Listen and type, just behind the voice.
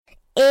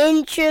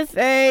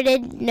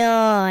introverted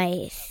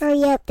noise.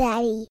 Hurry up,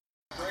 Daddy.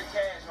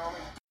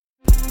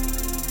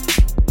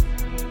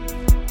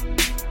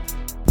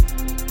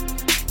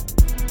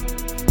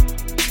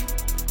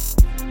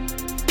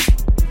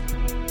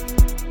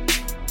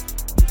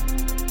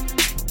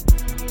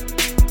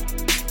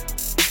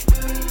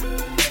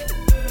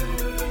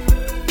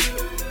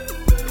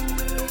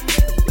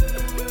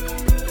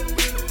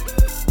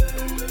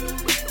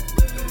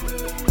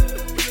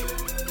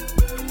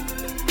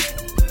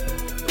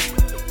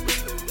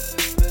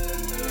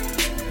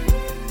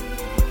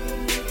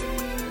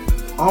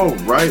 All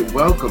right,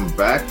 welcome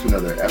back to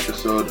another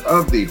episode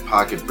of the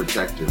Pocket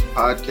Protectors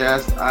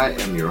podcast. I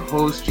am your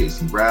host,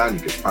 Jason Brown. You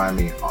can find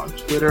me on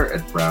Twitter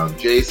at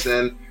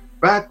BrownJason.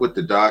 Back with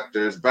the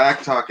doctors,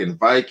 back talking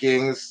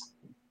Vikings.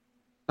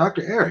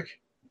 Dr. Eric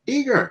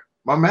Eager,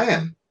 my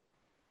man.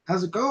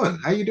 How's it going?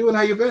 How you doing?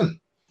 How you been?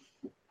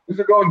 Things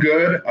are going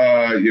good.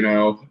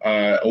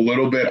 A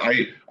little bit.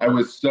 I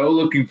was so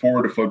looking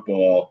forward to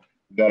football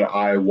that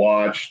I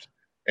watched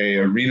a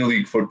Arena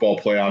League football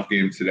playoff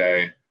game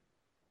today.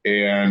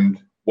 And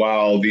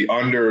while the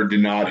under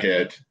did not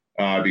hit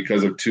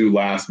because of two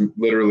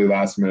literally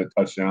last minute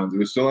touchdowns, it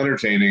was still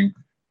entertaining,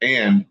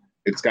 and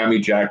it's got me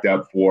jacked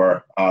up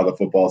for the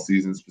football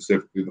season,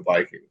 specifically the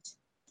Vikings.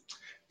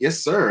 Yes,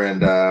 sir.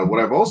 And what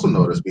I've also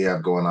noticed we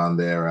have going on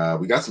there,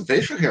 we got some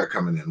facial hair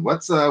coming in.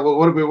 What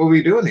are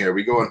we doing here? Are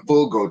we going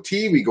full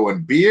goatee? We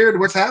going beard?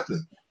 What's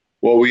happening?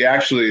 Well, we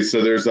actually,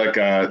 so there's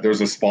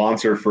a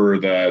sponsor for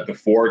the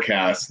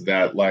forecast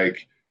that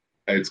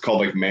it's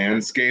called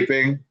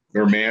Manscaping.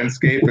 Or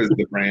Manscaped is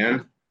the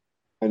brand.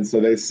 And so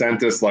they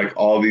sent us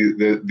all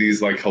these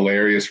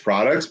hilarious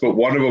products, but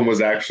one of them was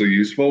actually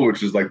useful,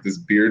 which is this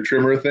beard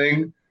trimmer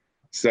thing.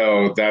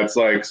 So that's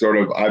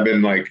I've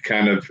been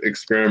kind of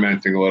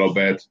experimenting a little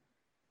bit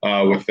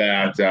with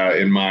that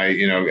in my,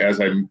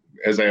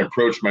 as I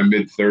approach my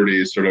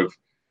mid-30s, sort of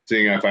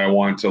seeing if I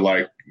want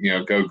to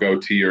go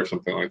goatee or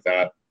something like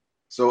that.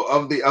 So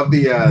of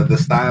the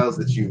styles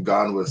that you've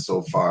gone with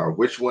so far,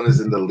 which one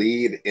is in the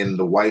lead in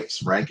the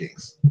wife's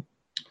rankings?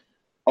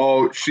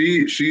 Oh,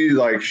 she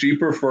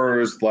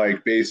prefers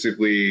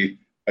basically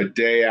a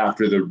day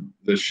after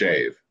the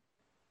shave.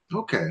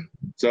 Okay.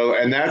 So,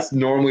 and that's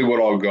normally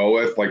what I'll go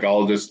with.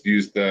 I'll just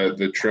use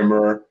the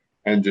trimmer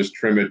and just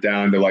trim it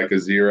down to a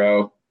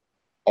 0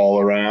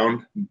 all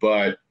around.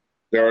 But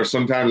there are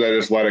sometimes I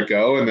just let it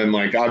go, and then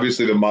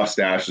obviously the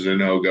mustache is a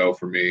no-go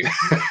for me.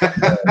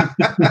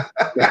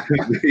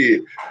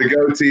 the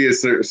goatee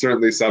is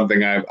certainly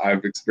something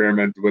I've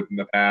experimented with in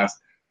the past.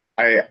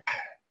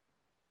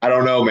 I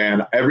don't know,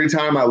 man. Every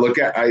time I look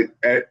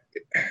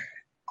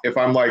if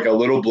I'm a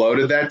little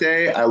bloated that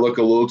day, I look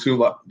a little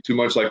too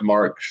much like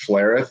Mark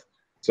Schlereth.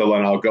 So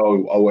then I'll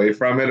go away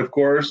from it, of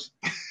course.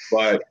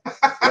 But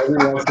every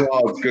once in a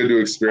while, it's good to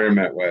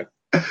experiment with.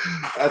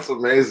 That's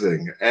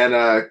amazing.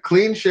 And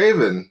clean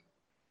shaven,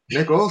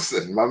 Nick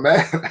Olson, my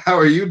man. How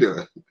are you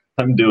doing?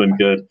 I'm doing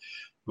good.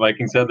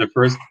 Vikings had their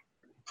first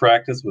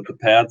practice with the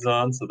pads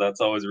on, so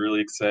that's always really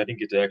exciting.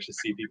 Get to actually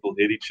see people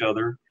hit each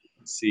other.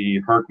 See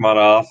Herc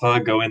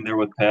Matafa go in there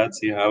with pads,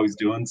 see how he's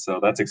doing.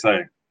 So that's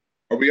exciting.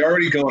 Are we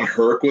already going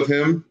Herc with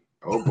him?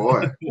 Oh,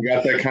 boy. You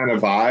got that kind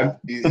of vibe?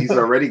 He's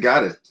already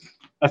got it.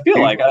 I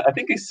feel I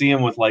think I see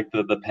him with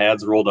the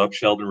pads rolled up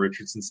Sheldon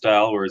Richardson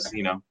style, whereas,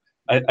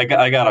 I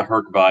got a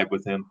Herc vibe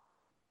with him.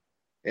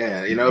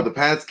 Yeah, the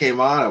pads came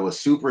on. I was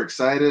super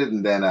excited.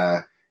 And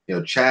then,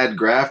 Chad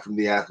Graff from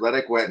The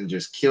Athletic went and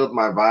just killed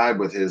my vibe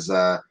with his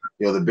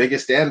the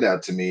biggest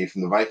standout to me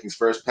from the Vikings'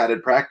 first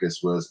padded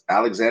practice was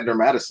Alexander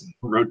Mattison.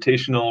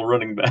 Rotational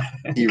running back.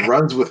 He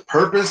runs with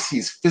purpose.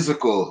 He's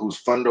physical. Who's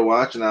fun to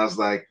watch. And I was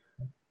like,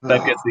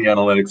 that gets the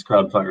analytics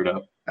crowd fired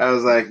up. I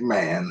was like,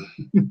 man,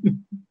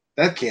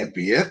 that can't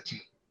be it.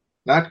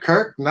 Not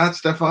Kirk, not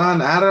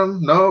Stephon,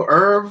 Adam, no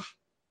Irv.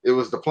 It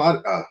was the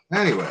plot.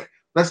 Anyway,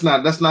 let's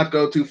not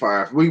go too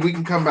far. We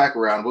can come back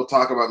around. We'll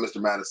talk about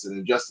Mr. Mattison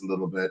in just a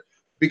little bit,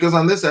 because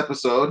on this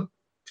episode,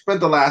 spent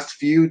the last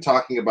few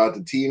talking about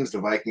the teams the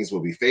Vikings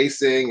will be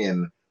facing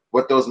and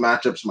what those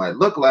matchups might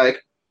look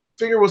like.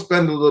 Figure we'll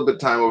spend a little bit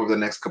of time over the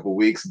next couple of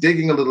weeks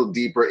digging a little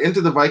deeper into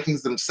the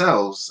Vikings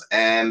themselves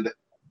and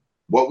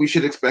what we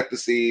should expect to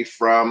see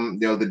from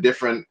the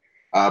different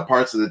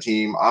parts of the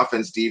team,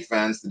 offense,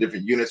 defense, the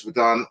different units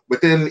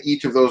within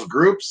each of those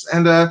groups.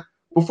 And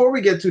before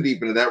we get too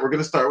deep into that, we're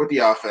going to start with the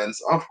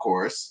offense, of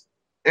course.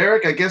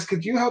 Eric, I guess,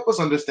 could you help us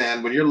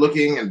understand when you're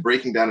looking and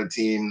breaking down a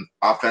team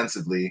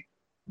offensively,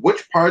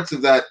 which parts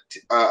of that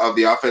of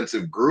the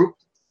offensive group,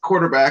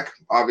 quarterback,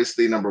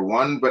 obviously number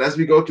one, but as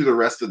we go through the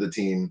rest of the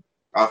team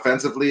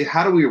offensively,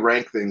 how do we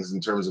rank things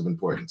in terms of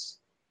importance?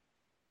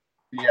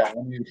 Yeah,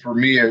 for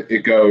me,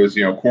 it goes,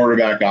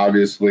 quarterback,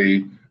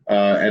 obviously,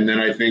 and then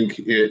I think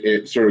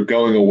it sort of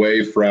going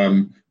away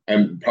from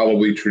and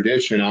probably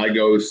tradition, I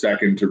go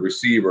second to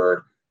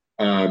receiver,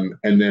 and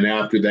then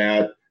after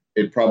that,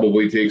 it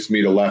probably takes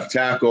me to left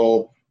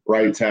tackle,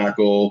 right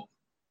tackle,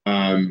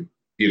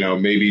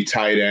 maybe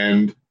tight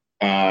end,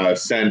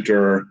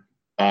 center,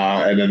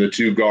 and then the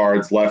two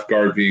guards, left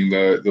guard being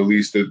the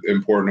least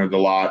important of the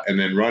lot, and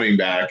then running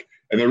back.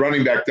 And the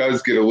running back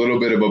does get a little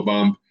bit of a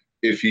bump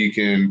if he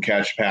can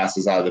catch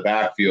passes out of the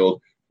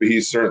backfield, but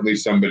he's certainly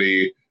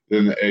somebody,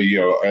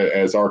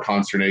 as our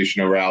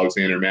consternation over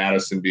Alexander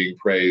Mattison being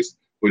praised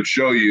would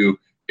show you,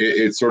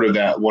 it's sort of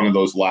that one of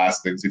those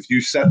last things. If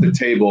you set the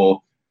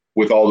table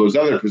with all those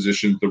other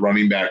positions, the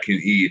running back can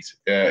eat.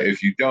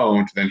 If you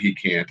don't, then he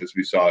can't, as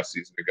we saw a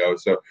season ago.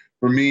 So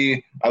for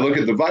me, I look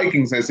at the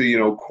Vikings and I say,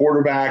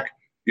 quarterback,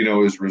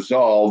 is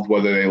resolved,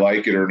 whether they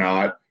like it or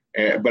not.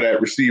 But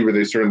at receiver,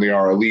 they certainly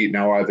are elite.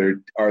 Now,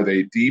 are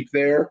they deep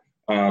there?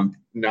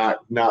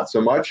 Not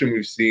so much. And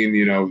we've seen,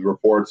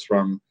 reports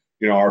from,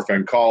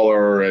 Arfen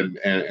Collar and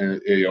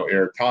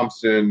Eric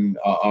Thompson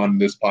on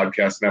this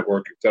podcast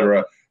network, et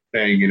cetera,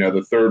 saying,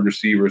 the third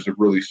receivers have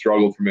really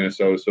struggled for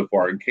Minnesota so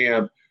far in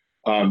camp.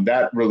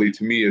 That really,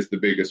 to me, is the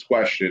biggest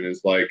question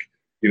is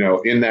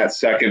in that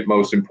second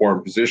most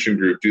important position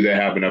group, do they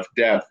have enough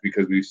depth?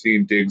 Because we've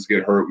seen Diggs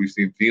get hurt. We've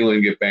seen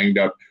Thielen get banged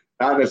up,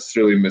 not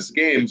necessarily miss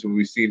games, but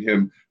we've seen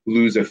him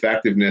lose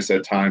effectiveness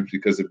at times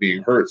because of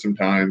being hurt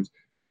sometimes.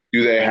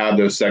 Do they have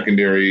those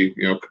secondary,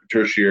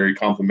 tertiary,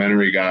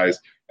 complementary guys?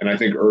 And I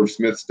think Irv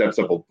Smith steps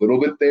up a little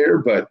bit there.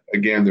 But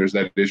again, there's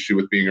that issue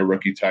with being a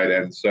rookie tight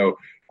end. So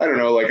I don't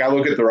know. I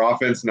look at their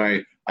offense and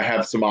I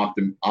have some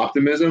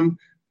optimism,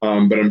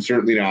 but I'm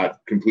certainly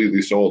not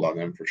completely sold on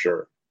them for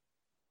sure.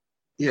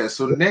 Yeah,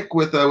 so Nick,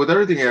 with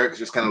everything Eric's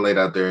just kind of laid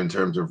out there in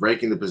terms of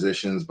ranking the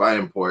positions by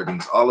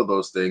importance, all of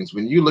those things,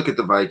 when you look at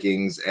the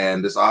Vikings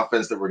and this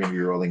offense that we're going to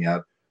be rolling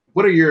out,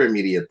 what are your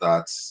immediate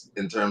thoughts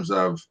in terms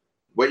of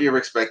what you're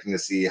expecting to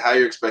see, how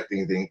you're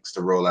expecting things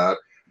to roll out?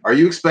 Are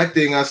you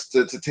expecting us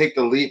to take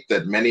the leap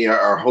that many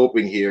are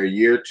hoping here,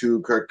 year two,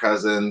 Kirk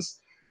Cousins,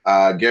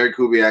 Gary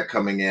Kubiak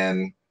coming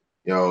in,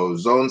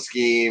 zone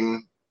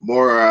scheme,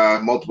 more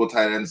multiple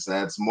tight end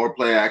sets, more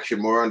play action,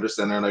 more under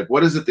center?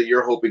 What is it that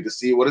you're hoping to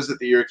see? What is it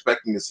that you're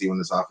expecting to see when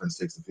this offense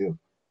takes the field?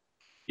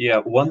 Yeah,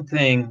 one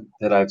thing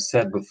that I've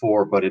said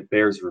before, but it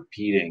bears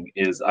repeating,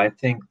 is I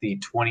think the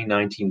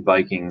 2019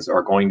 Vikings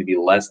are going to be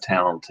less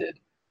talented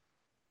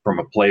from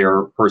a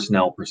player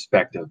personnel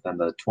perspective than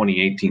the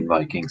 2018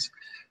 Vikings.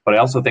 But I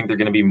also think they're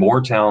going to be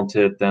more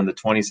talented than the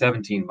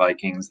 2017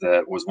 Vikings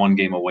that was one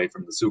game away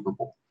from the Super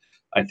Bowl.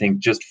 I think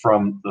just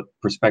from the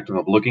perspective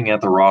of looking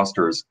at the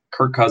rosters,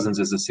 Kirk Cousins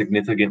is a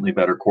significantly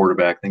better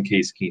quarterback than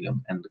Case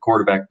Keenum, and the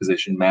quarterback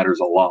position matters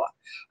a lot.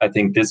 I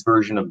think this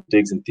version of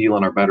Diggs and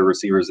Thielen are better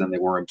receivers than they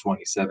were in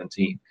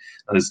 2017.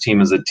 Now, this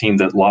team is a team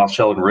that lost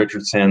Sheldon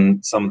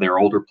Richardson. Some of their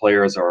older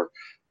players are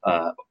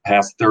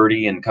past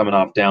 30 and coming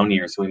off down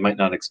years, so we might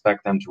not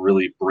expect them to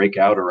really break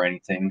out or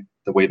anything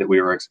the way that we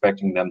were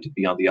expecting them to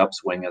be on the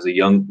upswing as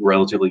a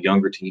relatively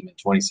younger team in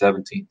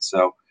 2017.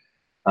 So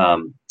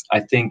I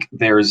think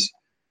there's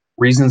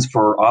reasons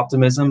for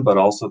optimism, but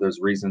also there's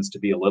reasons to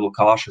be a little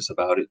cautious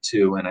about it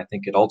too. And I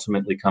think it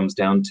ultimately comes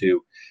down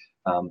to,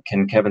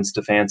 can Kevin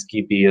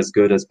Stefanski be as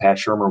good as Pat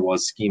Shurmur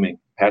was scheming?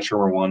 Pat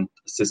Shurmur won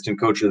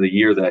Assistant Coach of the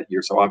Year that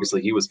year, so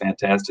obviously he was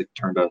fantastic,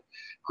 turned a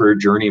career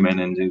journeyman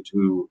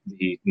into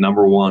the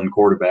number one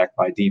quarterback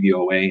by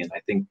DVOA and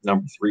I think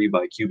number 3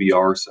 by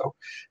QBR. So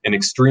an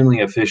extremely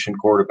efficient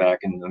quarterback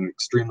and an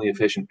extremely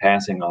efficient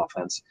passing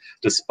offense,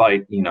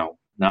 despite,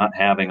 not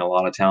having a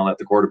lot of talent at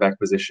the quarterback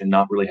position,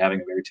 not really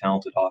having a very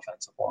talented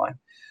offensive line.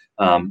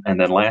 And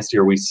then last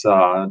year we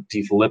saw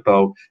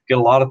DiFilippo get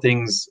a lot of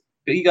things.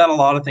 He got a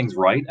lot of things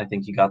right. I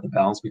think he got the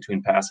balance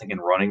between passing and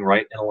running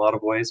right in a lot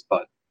of ways,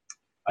 but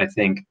I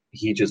think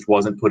he just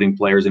wasn't putting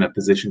players in a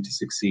position to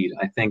succeed.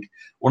 I think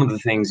one of the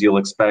things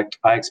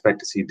I expect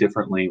to see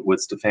differently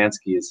with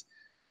Stefanski is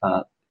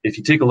if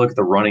you take a look at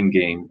the running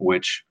game,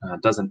 which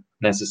doesn't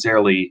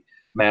necessarily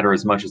matter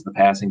as much as the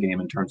passing game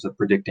in terms of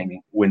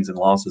predicting wins and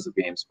losses of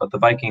games. But the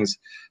Vikings,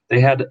 they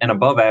had an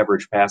above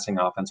average passing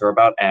offense, or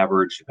about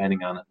average,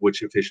 depending on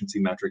which efficiency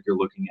metric you're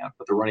looking at.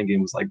 But the running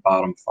game was like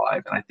bottom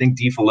 5. And I think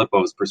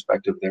DiFilippo's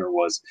perspective there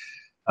was,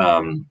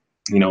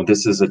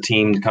 this is a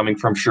team coming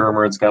from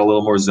Shurmur. It's got a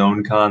little more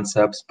zone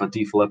concepts, but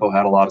DiFilippo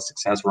had a lot of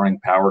success running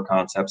power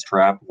concepts,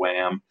 trap,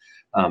 wham,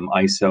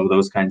 ISO,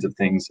 those kinds of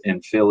things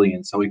in Philly.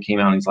 And so he came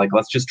out and he's like,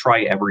 let's just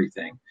try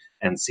everything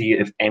and see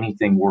if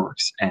anything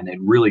works. And it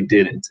really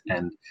didn't.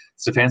 And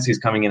Stefanski's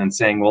coming in and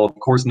saying, well, of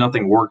course,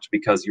 nothing worked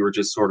because you were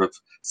just sort of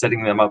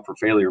setting them up for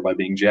failure by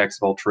being jacks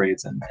of all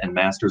trades and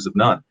masters of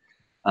none.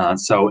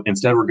 So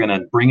instead, we're going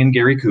to bring in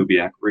Gary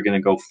Kubiak. We're going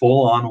to go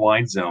full on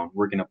wide zone.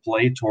 We're going to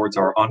play towards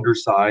our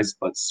undersized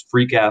but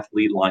freak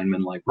athlete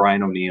linemen like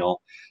Brian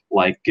O'Neill,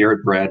 like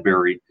Garrett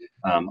Bradbury,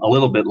 a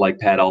little bit like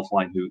Pat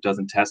Elflein, who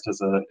doesn't test as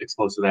an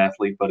explosive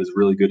athlete but is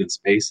really good in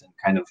space and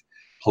kind of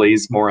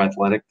plays more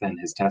athletic than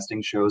his testing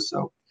shows.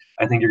 So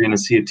I think you're going to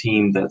see a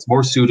team that's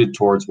more suited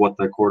towards what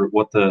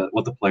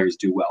the players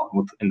do well.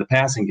 In the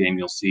passing game,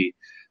 you'll see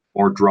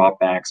more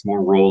dropbacks,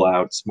 more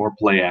rollouts, more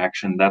play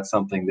action. That's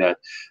something that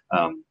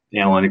the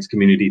analytics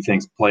community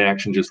thinks play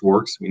action just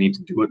works. We need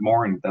to do it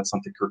more, and that's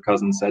something Kirk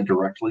Cousins said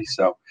directly.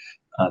 So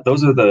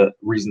Those are the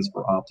reasons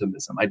for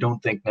optimism. I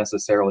don't think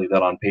necessarily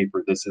that on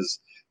paper this is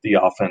the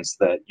offense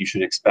that you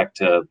should expect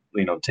to,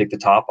 take the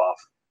top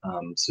off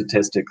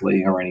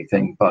statistically or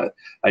anything. But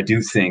I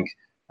do think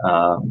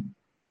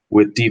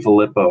with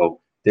DiFilippo,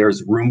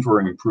 there's room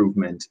for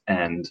improvement,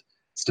 and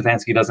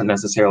Stefanski doesn't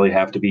necessarily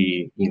have to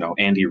be,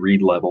 Andy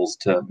Reid levels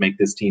to make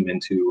this team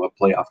into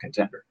a playoff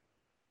contender.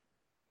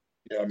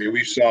 Yeah, I mean,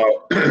 we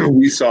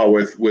saw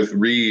with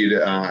Reid.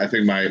 I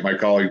think my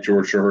colleague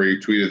George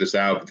Shahuri tweeted this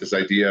out, but this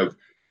idea of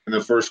in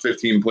the first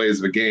 15 plays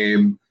of a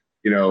game,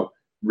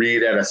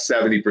 Reid had a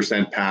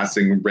 70%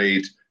 passing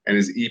rate, and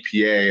his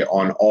EPA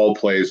on all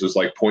plays was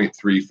like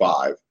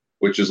 0.35,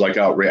 which is like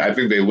outrageous. I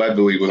think they led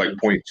the league with like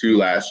 0.2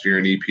 last year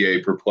in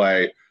EPA per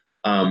play.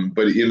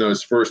 But in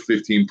those first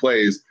 15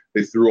 plays,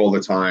 they threw all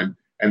the time,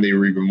 and they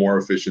were even more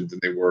efficient than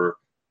they were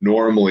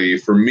normally.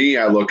 For me,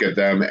 I look at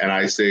them and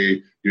I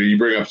say, you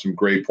bring up some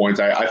great points.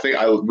 I think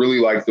I really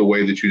like the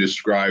way that you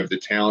describe the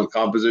talent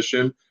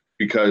composition,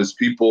 because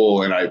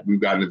people, and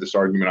we've gotten into this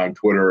argument on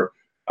Twitter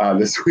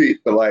this week,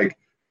 but like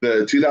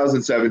the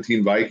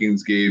 2017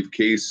 Vikings gave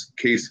Case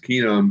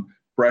Keenum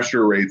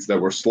pressure rates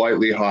that were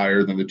slightly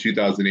higher than the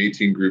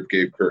 2018 group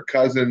gave Kirk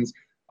Cousins.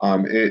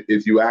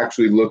 If you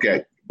actually look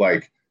at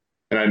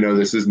and I know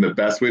this isn't the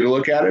best way to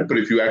look at it, but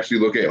if you actually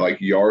look at like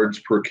yards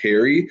per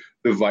carry,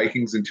 the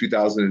Vikings in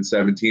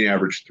 2017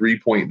 averaged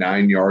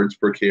 3.9 yards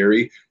per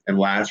carry, and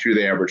last year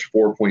they averaged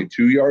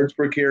 4.2 yards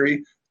per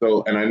carry.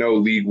 So, and I know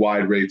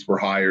league-wide rates were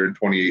higher in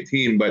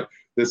 2018, but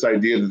this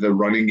idea that the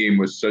running game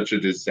was such a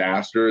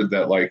disaster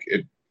that like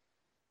it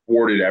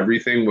thwarted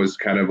everything was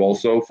kind of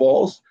also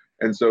false.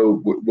 And so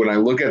when I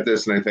look at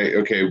this and I think,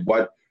 okay,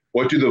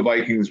 what do the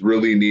Vikings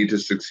really need to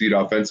succeed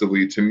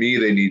offensively? To me,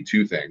 they need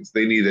two things.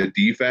 They need a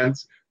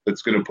defense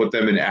that's going to put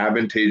them in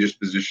advantageous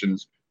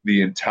positions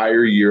the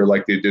entire year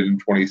like they did in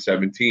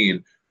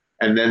 2017.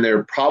 And then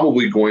they're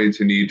probably going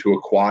to need to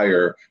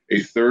acquire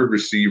a third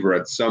receiver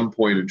at some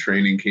point in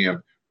training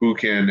camp who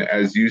can,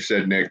 as you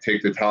said, Nick,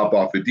 take the top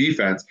off the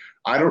defense.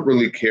 I don't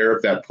really care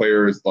if that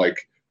player is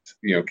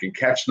can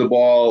catch the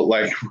ball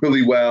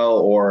really well,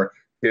 or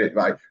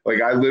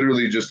I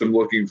literally just am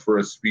looking for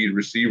a speed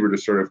receiver to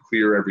sort of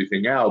clear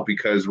everything out,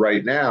 because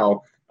right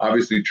now,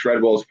 obviously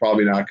Treadwell is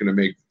probably not going to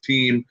make the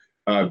team.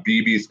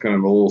 BB's kind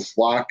of a little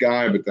slot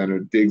guy, but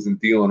then Diggs and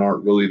Thielen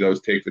aren't really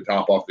those take the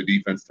top off the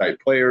defense type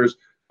players.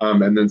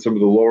 And then some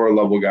of the lower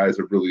level guys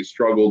have really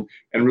struggled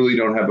and really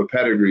don't have a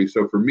pedigree.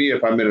 So for me,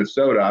 if I'm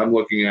Minnesota, I'm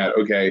looking at,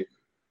 okay,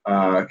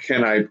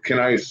 can I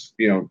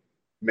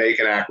make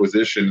an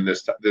acquisition in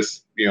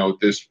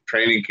this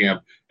training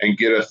camp and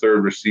get a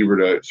third receiver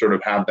to sort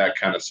of have that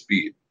kind of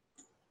speed.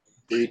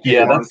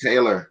 Yeah, that's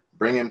Taylor.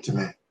 Bring him to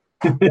me.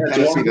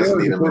 Tennessee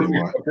doesn't need him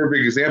anymore. A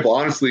perfect example.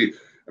 Honestly,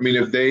 I mean,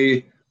 if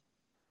they,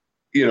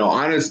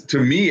 to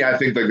me, I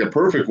think the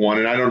perfect one,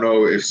 and I don't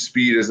know if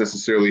speed is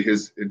necessarily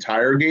his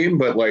entire game,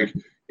 but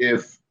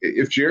if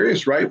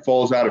Jarius Wright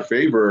falls out of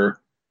favor,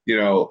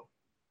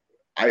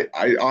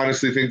 I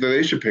honestly think that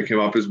they should pick him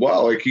up as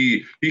well.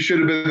 He should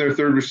have been their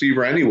third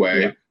receiver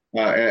anyway.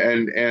 Yeah.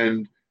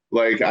 And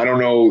I don't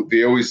know,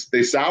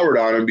 they soured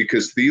on him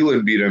because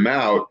Thielen beat him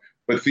out,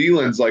 but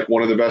Thielen's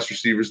one of the best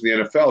receivers in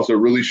the NFL. So it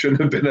really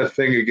shouldn't have been a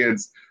thing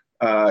against,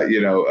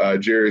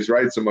 Jarius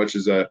Wright so much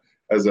as a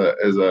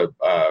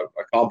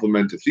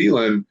compliment to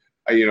Thielen.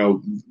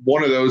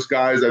 One of those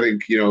guys, I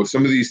think,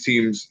 some of these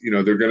teams,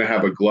 they're going to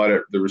have a glut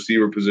at the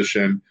receiver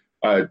position.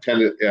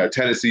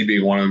 Tennessee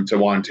being one of them,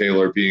 Tavon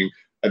Taylor being,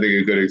 I think,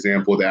 a good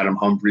example with Adam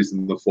Humphries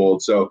in the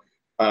fold. So,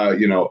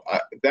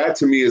 that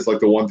to me is the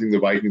one thing the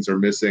Vikings are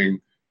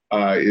missing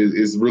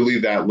is really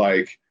that,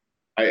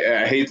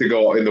 I hate to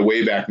go in the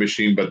Wayback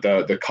Machine, but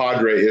the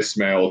Qadry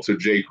Ismail to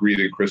Jake Reed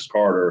and Chris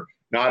Carter,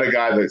 not a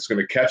guy that's going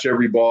to catch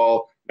every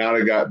ball, not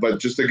a guy, but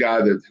just a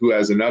guy who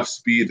has enough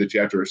speed that you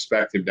have to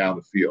respect him down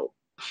the field.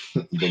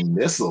 The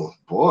missile,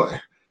 boy,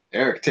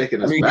 Eric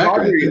taking us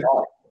back.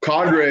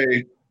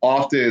 Qadry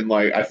often,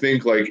 I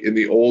think, in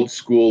the old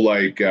school,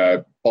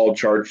 Paul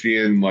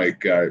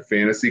Charchian,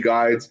 fantasy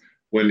guides,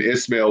 when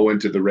Ismail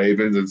went to the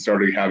Ravens and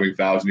started having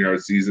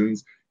 1,000-yard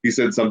seasons, he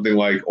said something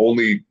like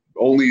only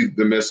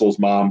the missile's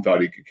mom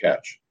thought he could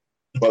catch.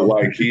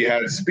 But he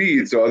had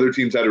speed, so other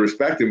teams had to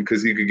respect him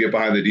because he could get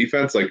behind the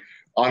defense.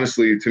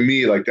 Honestly, to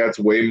me, that's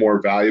way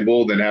more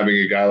valuable than having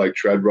a guy like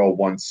Treadwell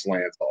run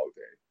slants all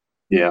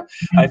day. Yeah,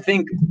 I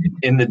think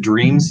in the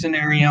dream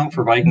scenario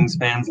for Vikings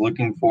fans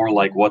looking for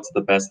what's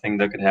the best thing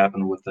that could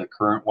happen with the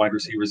current wide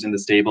receivers in the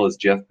stable is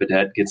Jeff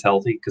Badet gets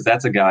healthy, because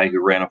that's a guy who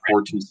ran a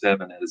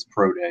 4.27 at his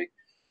pro day.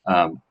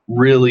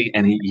 Really,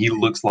 and he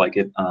looks like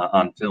it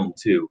on film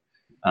too.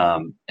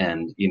 And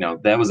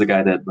that was a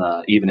guy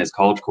that even his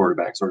college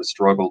quarterback sort of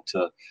struggled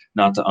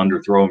not to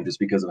underthrow him just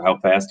because of how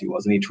fast he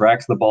was. And he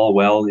tracks the ball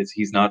well.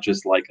 He's not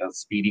just a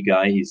speedy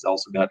guy. He's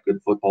also got good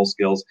football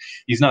skills.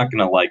 He's not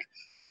going to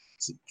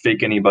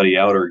fake anybody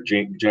out or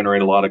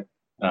generate a lot of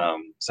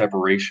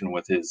separation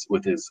with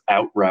his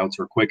out routes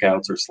or quick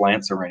outs or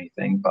slants or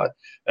anything. But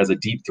as a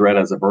deep threat,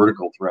 as a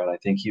vertical threat, I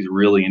think he's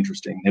really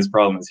interesting. His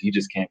problem is he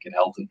just can't get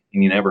healthy,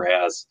 and he never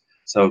has.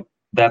 So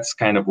that's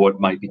kind of what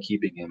might be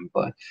keeping him.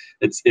 But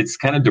it's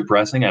kind of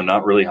depressing. I'm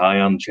not really high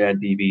on Chad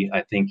Beebe.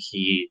 I think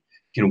he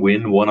can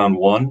win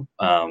one-on-one,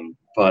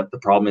 but the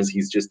problem is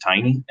he's just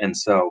tiny. And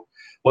so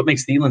what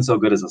makes Thielen so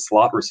good as a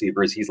slot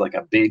receiver is he's like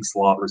a big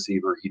slot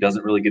receiver. He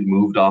doesn't really get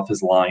moved off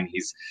his line.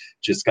 He's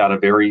just got a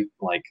very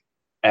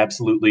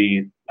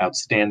absolutely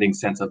outstanding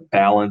sense of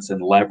balance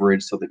and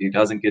leverage so that he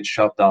doesn't get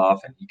shoved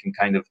off, and he can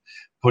kind of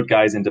put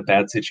guys into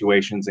bad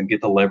situations and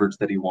get the leverage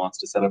that he wants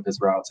to set up his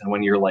routes. And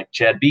when you're like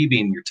Chad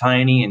Beebe and you're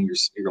tiny and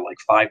you're like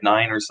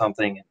 5'9" or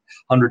something and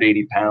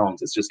 180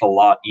 pounds, it's just a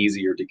lot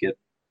easier to get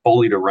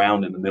bullied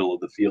around in the middle of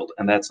the field.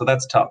 And that's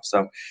tough.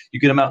 So you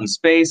get him out in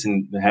space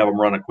and have him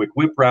run a quick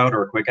whip route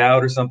or a quick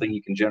out or something.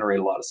 He can generate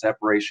a lot of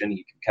separation.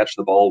 He can catch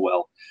the ball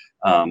well.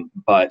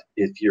 But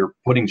if you're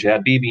putting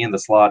Chad Beebe in the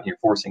slot and you're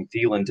forcing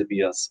Thielen to be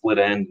a split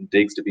end and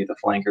Diggs to be the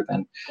flanker,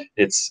 then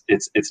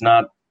it's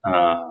not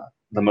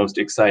the most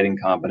exciting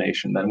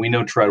combination. Then we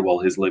know Treadwell,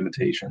 his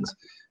limitations.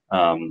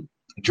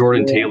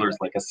 Jordan Taylor's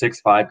like a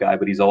 6'5" guy,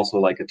 but he's also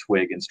like a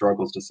twig and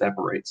struggles to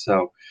separate.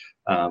 So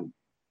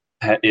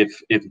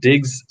if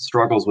Diggs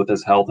struggles with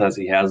his health as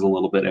he has a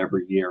little bit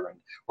every year,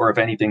 or if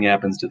anything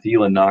happens to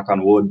Thielen, knock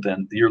on wood,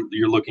 then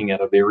you're looking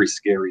at a very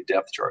scary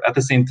depth chart. At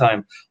the same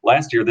time,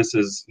 last year, this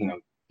is,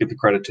 give the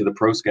credit to the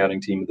pro scouting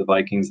team of the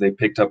Vikings. They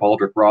picked up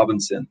Aldrick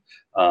Robinson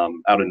out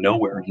of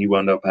nowhere, and he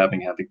wound up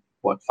having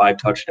 5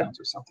 touchdowns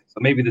or something.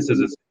 So maybe this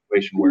is a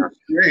situation where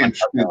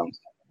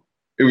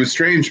it was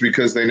strange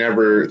because they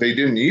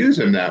didn't use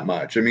him that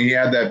much. I mean, he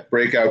had that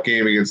breakout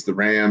game against the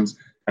Rams,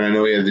 and I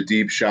know he had the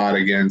deep shot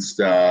against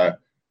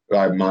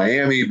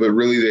Miami, but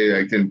really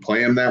they didn't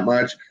play him that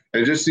much.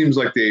 And it just seems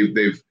like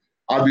they've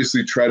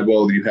obviously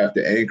Treadwell, you have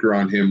to anchor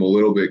on him a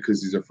little bit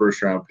because he's a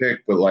first-round pick,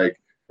 but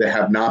they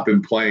have not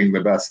been playing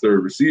the best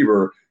third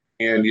receiver.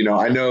 And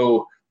I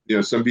know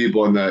some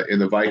people in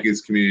the Vikings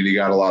community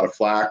got a lot of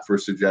flack for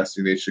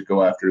suggesting they should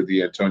go after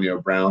the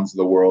Antonio Browns of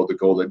the world, the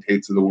Golden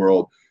Tates of the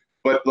world.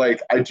 But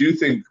I do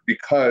think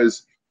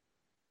because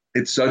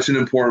it's such an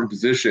important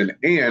position,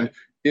 and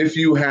if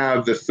you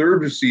have the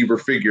third receiver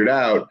figured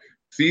out,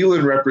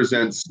 Thielen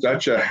represents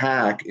such a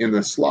hack in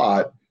the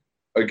slot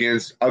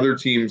against other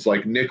teams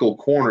like nickel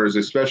corners,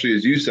 especially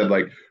as you said,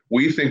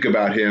 we think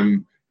about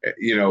him,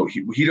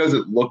 he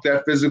doesn't look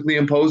that physically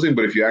imposing,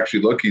 but if you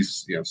actually look,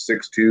 he's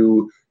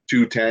 6'2",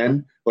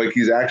 210.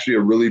 He's actually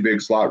a really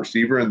big slot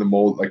receiver in the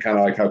mold, kind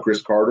of like how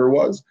Chris Carter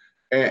was.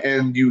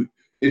 And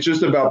it's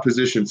just about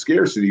position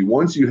scarcity.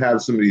 Once you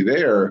have somebody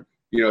there,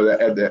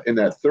 that in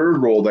that third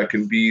role that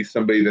can be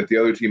somebody that the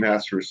other team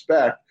has to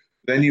respect,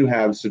 then you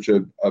have such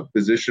a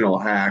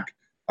positional hack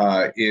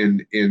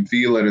in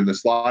Thielen in the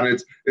slot.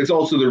 It's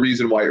also the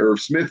reason why Irv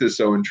Smith is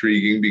so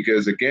intriguing,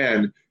 because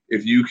again,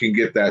 if you can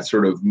get that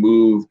sort of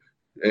move,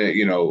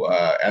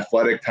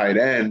 athletic tight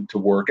end to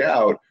work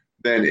out,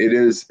 then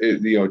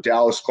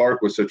Dallas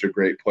Clark was such a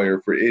great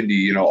player for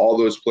Indy, all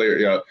those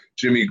players,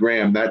 Jimmy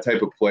Graham, that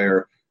type of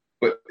player.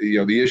 But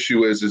the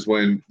issue is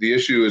when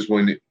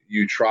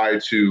you try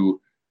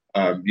to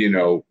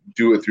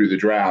do it through the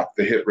draft,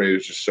 the hit rate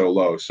is just so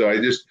low. So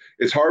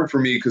it's hard for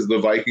me because the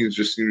Vikings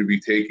just seem to be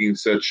taking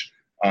such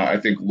I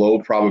think low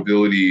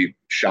probability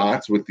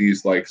shots with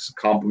these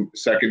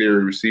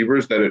secondary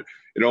receivers that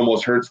it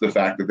almost hurts the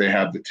fact that they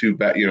have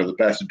the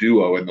best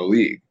duo in the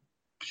league.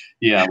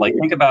 Yeah,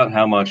 think about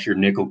how much your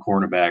nickel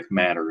cornerback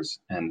matters,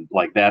 and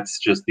that's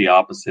just the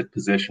opposite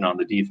position on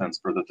the defense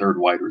for the third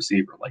wide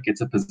receiver.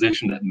 It's a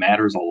position that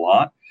matters a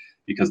lot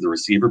because the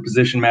receiver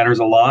position matters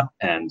a lot,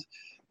 and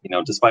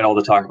despite all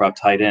the talk about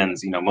tight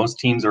ends, most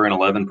teams are in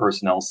 11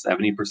 personnel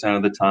 70%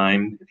 of the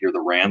time. If you're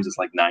the Rams, it's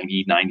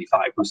 90,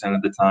 95%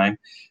 of the time.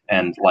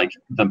 And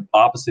the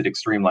opposite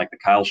extreme, the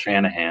Kyle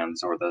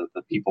Shanahans or the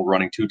people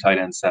running 2 tight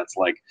end sets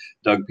like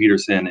Doug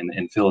Peterson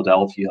in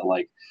Philadelphia,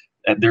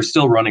 they're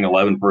still running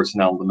 11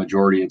 personnel the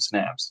majority of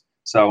snaps.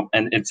 So,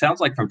 and it sounds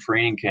like from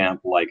training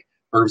camp,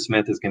 Irv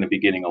Smith is going to be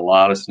getting a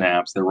lot of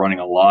snaps. They're running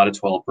a lot of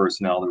 12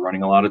 personnel. They're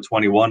running a lot of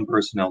 21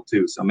 personnel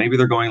too. So maybe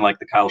they're going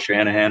the Kyle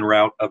Shanahan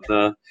route of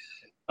the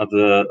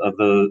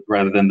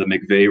rather than the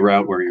McVay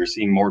route, where you're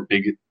seeing more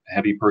big,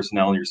 heavy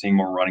personnel and you're seeing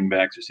more running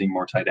backs. You're seeing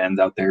more tight ends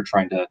out there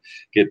trying to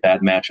get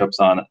bad matchups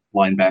on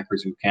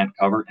linebackers who can't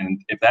cover. And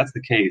if that's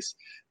the case,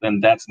 then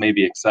that's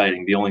maybe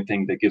exciting. The only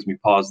thing that gives me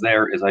pause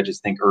there is I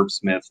just think Irv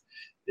Smith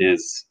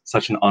is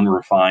such an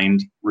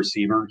unrefined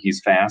receiver. He's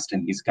fast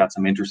and he's got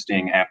some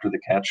interesting after the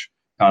catch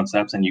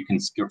concepts, and you can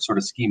sort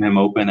of scheme him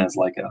open as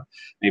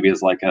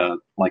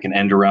an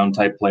end around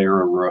type player,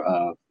 or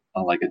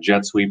a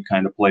jet sweep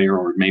kind of player,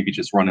 or maybe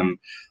just run him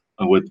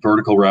with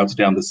vertical routes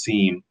down the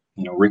seam.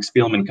 Rick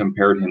Spielman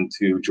compared him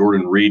to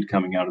Jordan Reed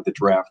coming out of the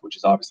draft, which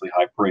is obviously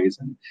high praise,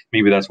 and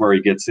maybe that's where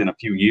he gets in a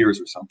few years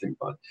or something.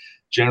 But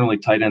generally,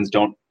 tight ends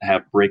don't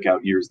have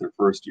breakout years their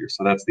first year,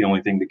 so that's the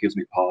only thing that gives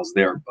me pause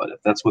there. But if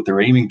that's what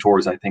they're aiming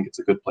towards, I think it's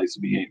a good place to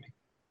be aiming.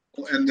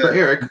 And so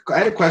Eric, I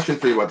had a question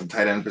for you about the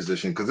tight end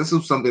position, because this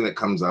is something that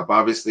comes up.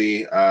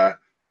 Obviously, I've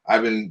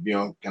been,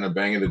 kind of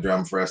banging the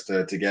drum for us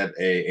to get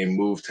a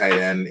move tight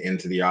end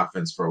into the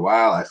offense for a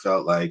while. I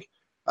felt like,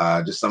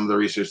 Just some of the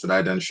research that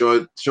I've done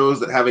shows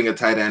that having a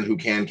tight end who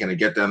can kind of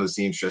get down the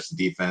seam, stretch the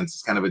defense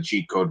is kind of a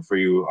cheat code for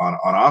you on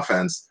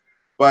offense.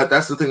 But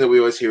that's the thing that we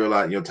always hear a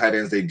lot. Tight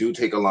ends, they do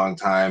take a long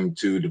time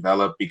to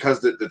develop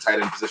because the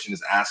tight end position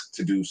is asked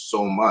to do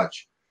so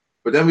much.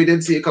 But then we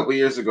did see a couple of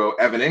years ago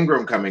Evan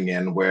Ingram coming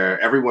in where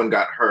everyone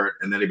got hurt,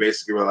 and then they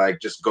basically were like,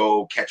 just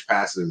go catch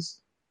passes.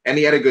 And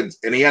he had a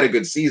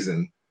good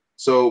season.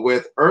 So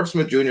with Irv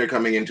Smith Jr.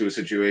 coming into a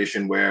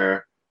situation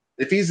where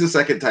if he's the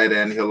second tight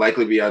end, he'll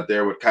likely be out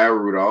there with Kyle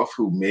Rudolph,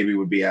 who maybe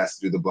would be asked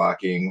to do the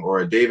blocking, or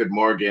a David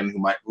Morgan,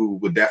 who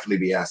would definitely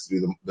be asked to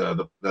do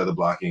the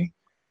blocking.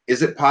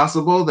 Is it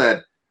possible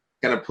that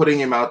kind of putting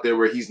him out there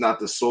where he's not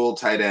the sole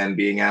tight end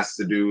being asked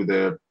to do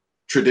the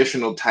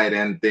traditional tight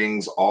end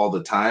things all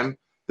the time,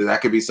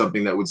 that could be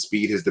something that would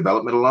speed his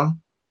development along?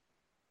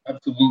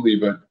 Absolutely,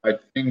 but I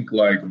think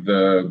like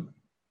the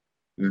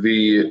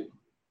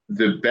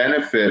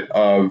benefit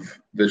of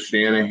the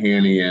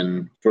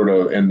Shanahanian sort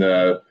of and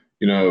the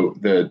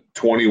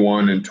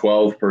 21 and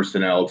 12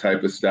 personnel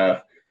type of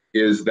stuff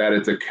is that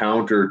it's a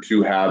counter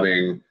to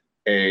having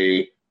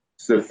a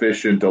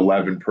sufficient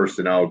 11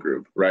 personnel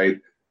group, right?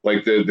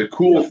 Like the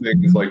cool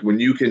thing is like when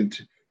you can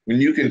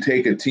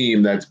take a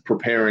team that's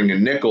preparing a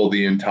nickel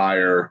the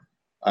entire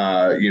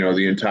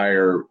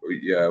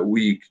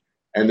week,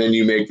 and then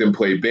you make them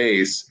play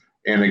base,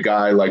 and a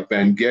guy like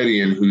Ben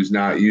Gedeon, who's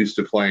not used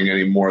to playing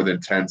any more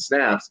than 10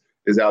 snaps,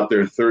 is out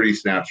there 30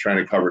 snaps trying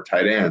to cover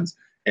tight ends.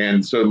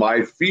 And so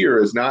my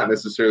fear is not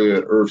necessarily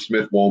that Irv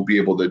Smith won't be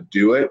able to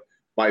do it.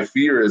 My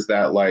fear is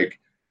that like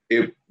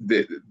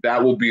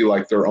that will be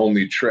like their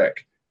only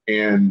trick.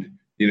 And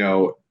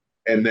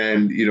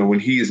then when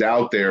he's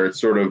out there,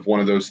 it's sort of one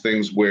of those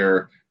things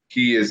where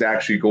he is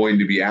actually going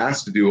to be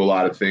asked to do a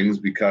lot of things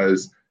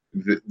because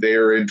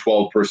they're in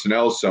 12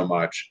 personnel so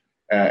much.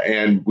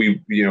 And we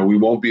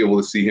won't be able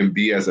to see him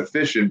be as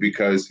efficient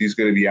because he's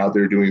going to be out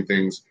there doing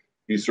things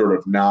he's sort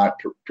of not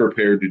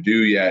prepared to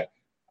do yet.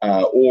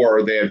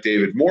 Or they have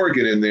David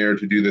Morgan in there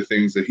to do the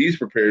things that he's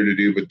prepared to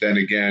do. But then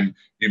again,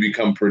 you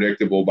become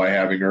predictable by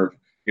having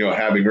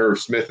Irv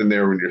Smith in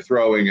there when you're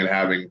throwing and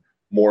having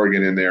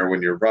Morgan in there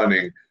when you're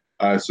running.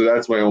 So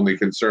that's my only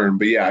concern.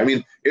 But yeah, I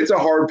mean, it's a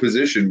hard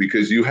position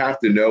because you have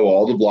to know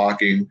all the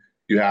blocking,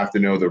 you have to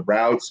know the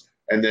routes,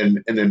 and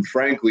then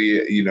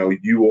frankly,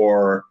 you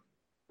are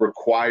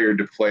required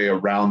to play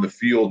around the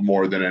field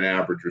more than an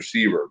average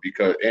receiver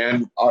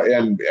and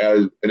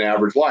as an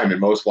average lineman.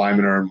 Most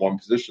linemen are in one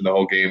position the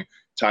whole game.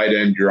 Tight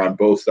end, you're on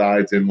both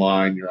sides in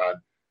line.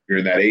 You're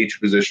in that H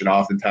position.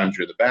 Oftentimes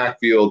you're in the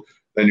backfield.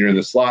 Then you're in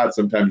the slot.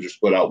 Sometimes you're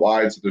split out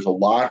wide. So there's a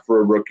lot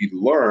for a rookie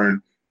to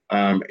learn.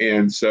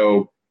 And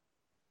so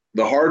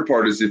the hard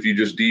part is if you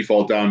just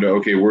default down to,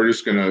 okay, we're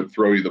just going to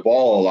throw you the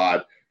ball a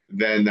lot,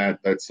 then that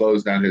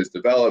slows down his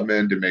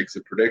development. It makes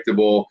it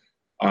predictable.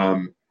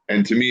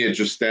 And to me, it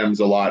just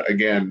stems a lot,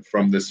 again,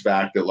 from this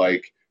fact that,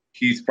 like,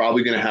 he's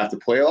probably going to have to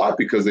play a lot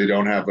because they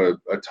don't have a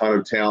ton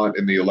of talent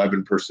in the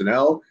 11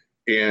 personnel.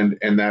 And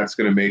that's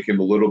going to make him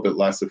a little bit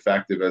less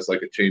effective as,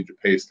 like, a change of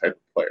pace type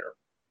of player.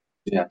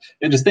 Yeah.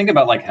 And just think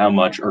about like how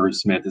much Irv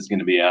Smith is going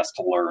to be asked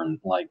to learn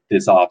like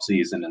this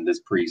offseason and this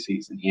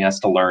preseason. He has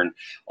to learn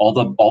all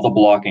the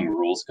blocking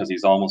rules because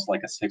he's almost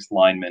like a sixth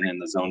lineman in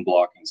the zone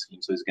blocking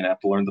scheme. So he's going to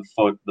have to learn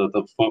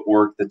the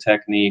footwork, the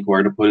technique,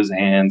 where to put his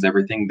hands,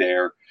 everything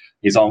there.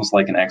 He's almost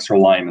like an extra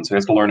lineman. So he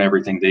has to learn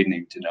everything they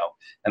need to know.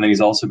 And then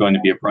he's also going to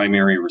be a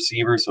primary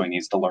receiver. So he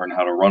needs to learn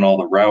how to run all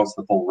the routes,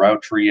 the full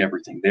route tree,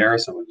 everything there.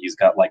 So he's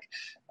got like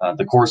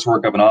the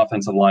coursework of an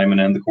offensive lineman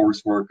and the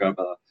coursework of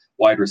a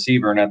wide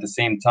receiver. And at the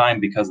same time,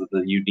 because of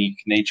the unique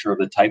nature of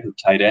the type of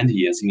tight end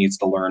he is, he needs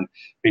to learn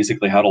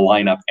basically how to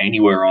line up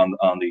anywhere on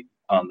the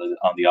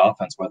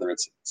offense, whether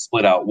it's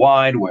split out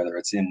wide, whether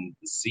it's in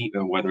the seam,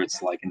 whether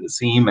it's like in the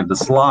seam and the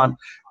slot,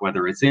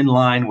 whether it's in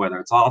line, whether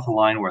it's off the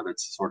line, whether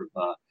it's sort of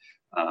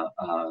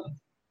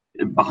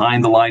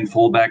behind the line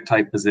fullback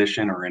type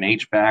position or an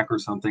H-back or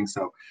something.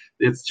 So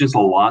it's just a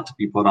lot to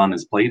be put on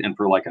his plate. And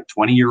for like a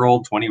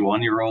 20-year-old,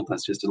 21-year-old,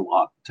 that's just a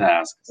lot to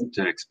ask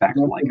to expect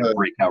like a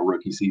breakout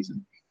rookie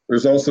season.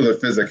 There's also the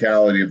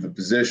physicality of the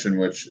position,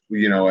 which,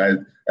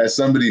 as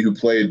somebody who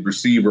played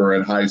receiver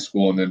in high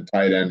school and then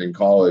tight end in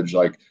college,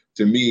 like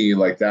to me,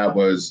 like that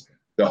was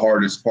the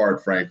hardest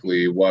part,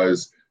 frankly,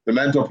 was the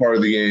mental part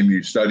of the game.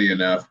 You study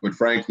enough, but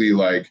frankly,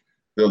 like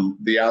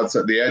the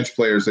outside, the edge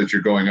players that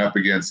you're going up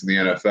against in the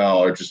NFL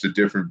are just a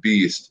different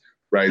beast,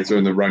 right? So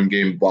in the run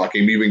game,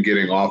 blocking, even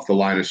getting off the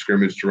line of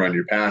scrimmage to run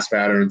your pass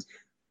patterns,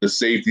 the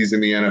safeties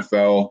in the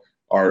NFL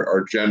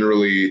are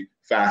generally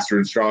faster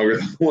and stronger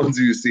than the ones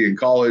you see in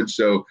college.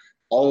 So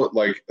all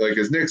like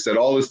as Nick said,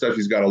 all this stuff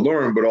he's got to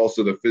learn, but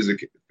also the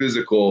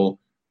physical,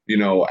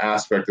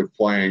 aspect of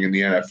playing in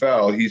the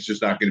NFL. He's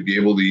just not going to be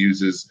able to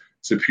use his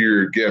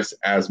superior gifts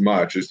as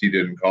much as he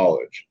did in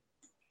college.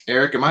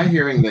 Eric, am I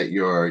hearing that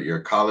your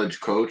college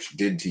coach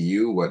did to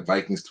you what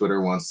Vikings Twitter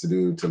wants to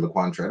do to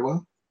Laquan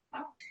Treadwell?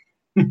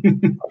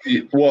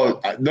 Well,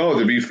 no,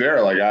 to be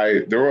fair,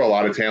 there were a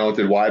lot of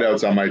talented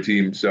wideouts on my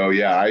team. So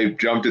yeah, I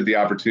jumped at the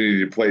opportunity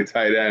to play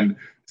tight end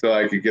so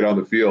I could get on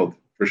the field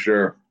for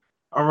sure.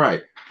 All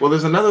right. Well,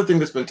 there's another thing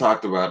that's been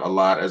talked about a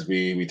lot as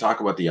we talk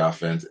about the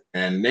offense,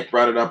 and Nick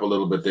brought it up a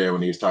little bit there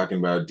when he was talking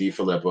about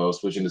DiFilippo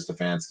switching to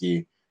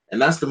Stefanski,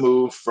 and that's the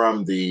move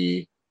from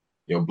the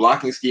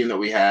blocking scheme that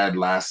we had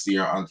last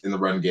year in the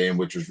run game,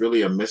 which was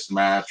really a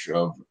mismatch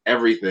of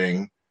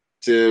everything,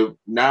 to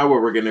now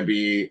where we're going to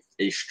be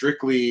a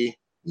strictly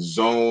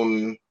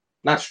zone,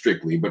 not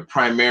strictly, but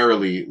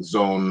primarily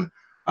zone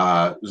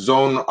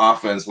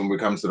offense when it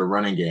comes to the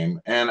running game.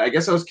 And I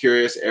guess I was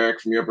curious,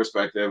 Eric, from your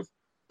perspective,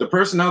 the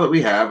personnel that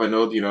we have. I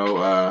know,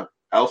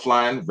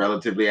 Elflein,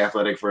 relatively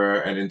athletic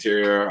for an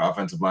interior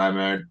offensive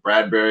lineman.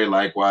 Bradbury,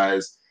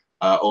 likewise.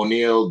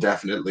 O'Neal,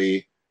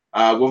 definitely.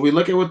 When we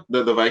look at what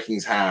the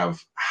Vikings have,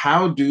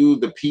 how do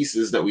the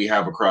pieces that we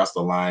have across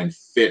the line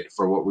fit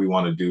for what we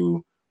want to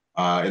do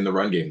in the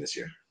run game this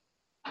year?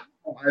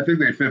 I think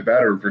they fit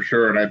better for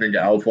sure. And I think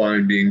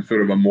Elflein being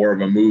sort of a more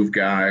of a move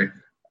guy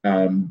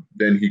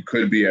than he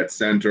could be at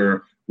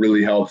center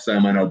really helps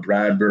them. I know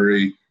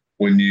Bradbury,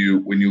 when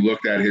you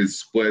looked at his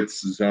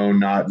splits, zone,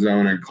 not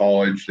zone in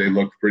college, they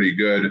looked pretty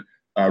good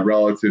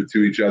relative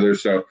to each other.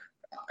 So,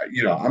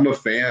 I'm a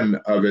fan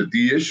of it.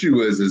 The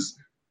issue is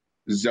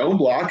zone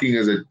blocking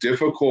is a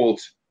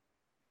difficult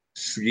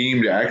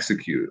scheme to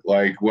execute.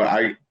 Like,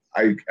 I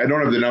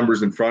don't have the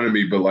numbers in front of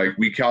me, but like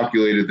we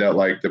calculated that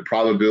like the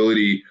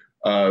probability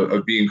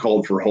of being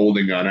called for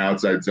holding on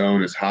outside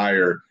zone is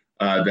higher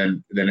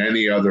than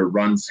any other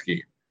run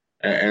scheme.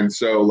 And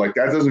so like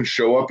that doesn't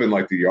show up in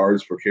like the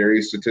yards per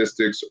carry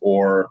statistics,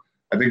 or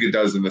I think it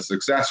does in the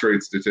success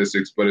rate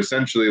statistics, but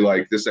essentially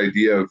like this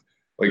idea of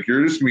like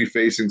you're just gonna be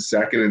facing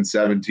 2nd and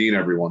 17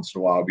 every once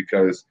in a while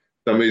because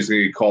somebody's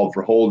gonna get called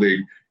for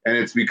holding. And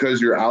it's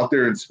because you're out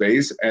there in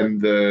space and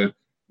the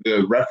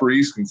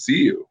referees can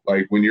see you.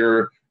 Like when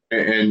you're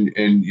and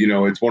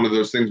it's one of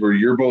those things where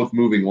you're both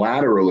moving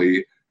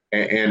laterally,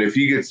 and if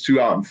he gets too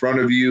out in front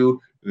of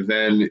you,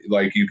 then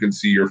like you can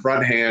see your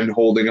front hand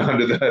holding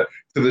onto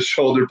the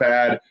shoulder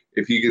pad.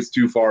 If he gets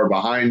too far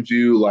behind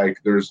you, like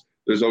there's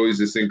always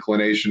this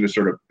inclination to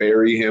sort of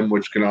bury him,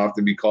 which can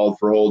often be called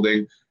for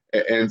holding.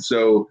 And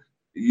so,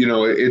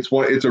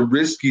 it's a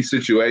risky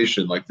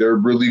situation. Like they're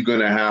really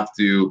going to have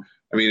to,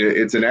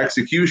 it's an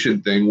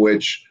execution thing,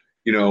 which,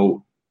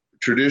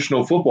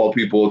 traditional football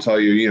people will tell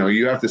you,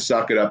 you have to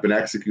suck it up and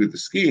execute the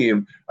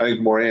scheme. I think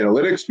more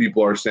analytics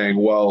people are saying,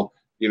 well,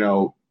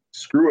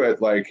 screw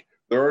it. Like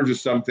there are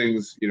just some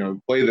things,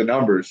 play the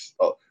numbers.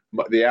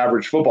 The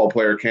average football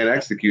player can't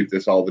execute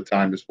this all the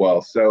time as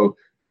well. So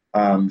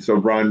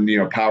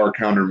run, power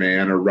counter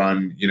man or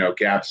run,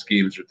 gap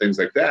schemes or things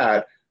like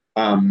that.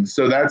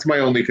 So that's my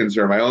only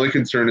concern. My only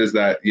concern is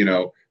that,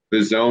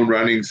 the zone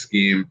running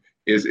scheme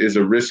is a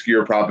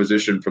riskier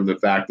proposition from the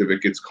fact that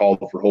it gets called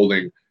for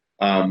holding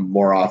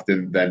more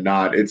often than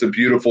not. It's a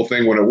beautiful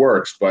thing when it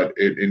works, but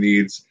it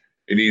needs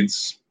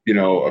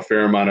a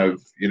fair amount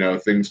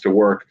of things to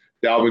work.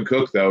 Dalvin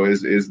Cook though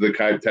is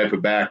the type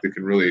of back that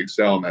can really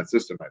excel in that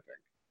system, I think.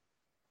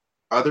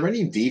 Are there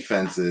any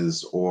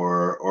defenses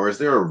or is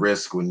there a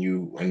risk when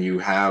you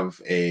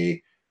have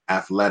a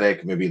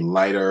athletic, maybe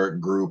lighter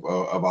group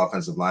of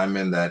offensive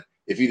linemen that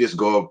if you just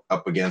go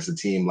up against a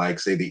team like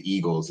say the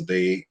Eagles,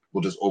 they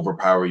will just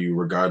overpower you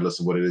regardless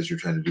of what it is you're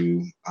trying to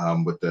do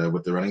with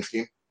the running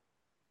scheme?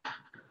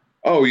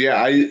 Oh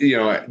yeah,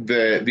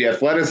 the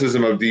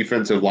athleticism of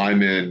defensive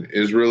linemen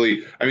is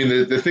really,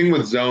 the thing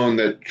with zone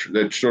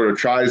that sort of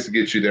tries to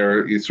get you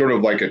there is sort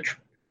of like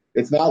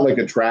it's not like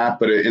a trap,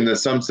 but in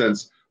some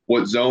sense,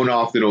 what zone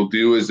often will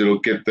do is it'll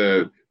get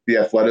the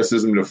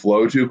athleticism to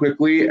flow too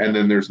quickly, and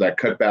then there's that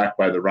cutback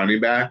by the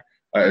running back,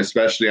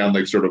 especially on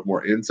like sort of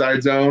more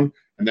inside zone,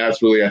 and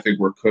that's really I think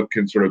where Cook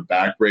can sort of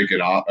backbreak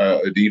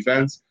a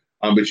defense.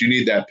 But you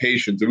need that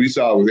patience, and we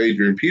saw it with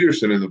Adrian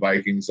Peterson in the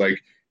Vikings,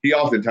 like. He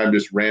oftentimes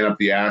just ran up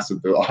the ass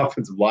of the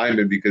offensive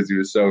lineman because he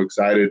was so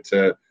excited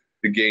to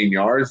gain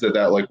yards that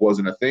like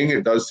wasn't a thing.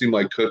 It does seem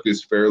like Cook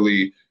is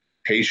fairly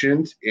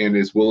patient and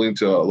is willing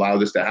to allow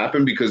this to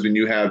happen because when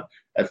you have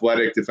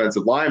athletic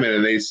defensive linemen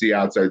and they see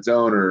outside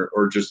zone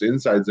or just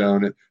inside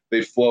zone,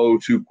 they flow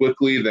too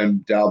quickly,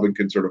 then Dalvin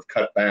can sort of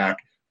cut back,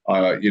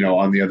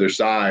 on the other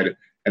side,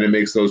 and it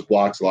makes those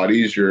blocks a lot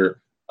easier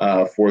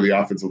for the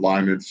offensive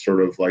linemen to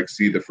sort of like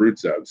see the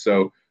fruits of.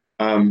 So,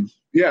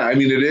 yeah,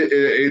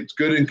 it's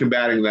good in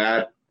combating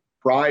that.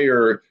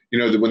 Prior,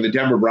 when the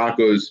Denver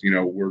Broncos,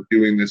 were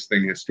doing this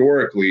thing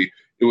historically,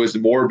 it was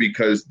more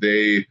because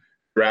they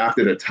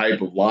drafted a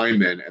type of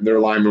lineman and their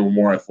linemen were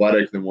more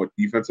athletic than what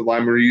defensive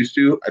linemen are used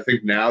to. I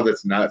think now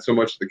that's not so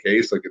much the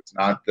case. Like it's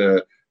not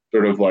the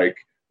sort of like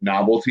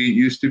novelty it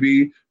used to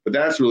be, but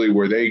that's really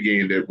where they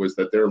gained it, was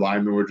that their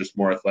linemen were just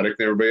more athletic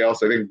than everybody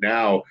else. I think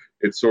now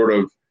it's sort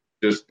of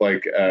just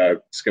like a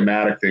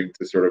schematic thing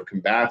to sort of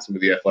combat some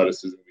of the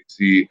athleticism we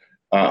see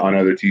on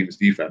other teams'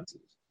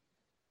 defenses.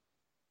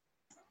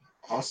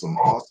 Awesome.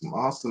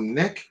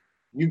 Nick,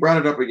 you brought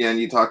it up again.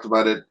 You talked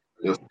about it.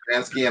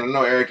 Stefanski, and I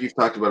know, Eric, you've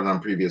talked about it on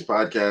previous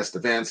podcasts.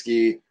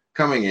 Stefanski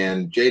coming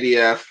in,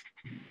 JDF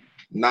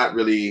not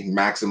really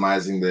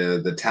maximizing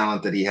the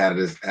talent that he had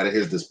at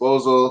his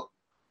disposal.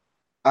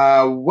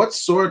 What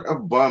sort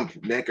of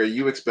bump, Nick, are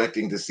you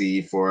expecting to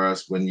see for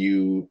us when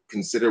you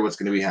consider what's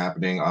going to be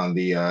happening on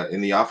the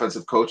in the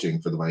offensive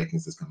coaching for the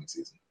Vikings this coming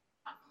season?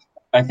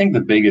 I think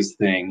the biggest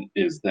thing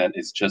is that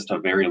it's just a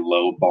very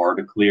low bar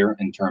to clear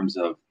in terms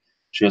of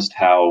just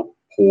how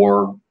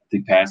poor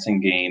the passing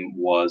game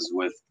was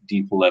with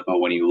DiFilippo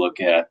when you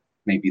look at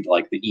maybe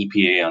like the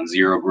EPA on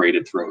zero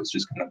graded throws,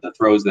 just kind of the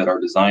throws that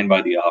are designed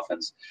by the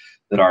offense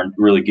that aren't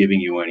really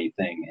giving you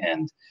anything.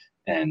 And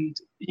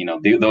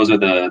those are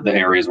the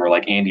areas where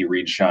like Andy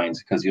Reid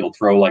shines, because he'll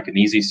throw like an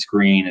easy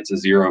screen. It's a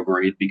zero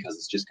grade because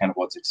it's just kind of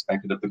what's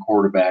expected of the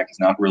quarterback. He's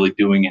not really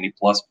doing any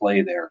plus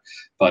play there,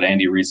 but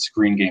Andy Reid's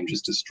screen game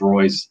just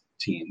destroys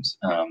teams.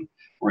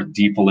 Or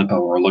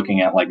DiFilippo, we're looking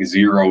at like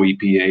zero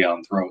EPA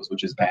on throws,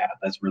 which is bad.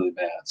 That's really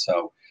bad.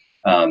 So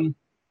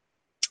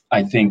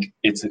I think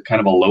it's a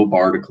kind of a low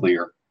bar to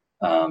clear.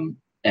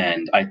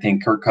 And I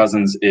think Kirk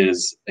Cousins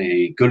is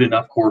a good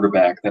enough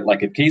quarterback that,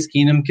 like, if Case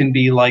Keenum can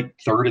be like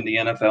third in the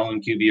NFL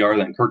in QBR,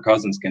 then Kirk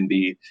Cousins can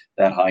be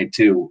that high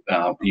too.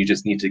 You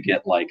just need to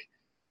get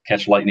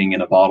catch lightning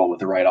in a bottle with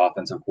the right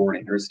offensive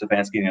coordinator. Is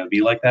Stefanski going to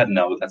be like that?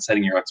 No, that's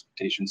setting your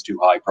expectations too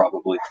high,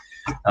 probably.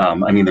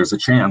 I mean, there's a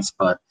chance,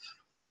 but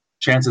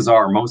chances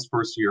are most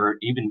first year,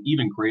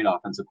 even great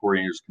offensive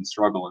coordinators can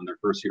struggle in their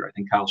first year. I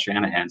think Kyle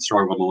Shanahan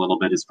struggled a little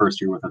bit his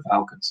first year with the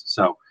Falcons.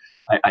 So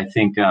I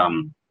think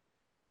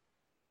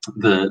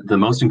the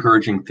most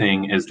encouraging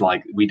thing is,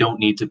 like, we don't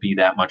need to be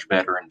that much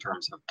better in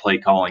terms of play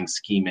calling,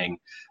 scheming,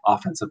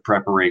 offensive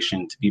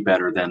preparation to be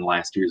better than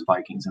last year's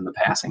Vikings in the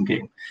passing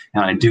game.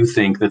 And I do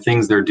think the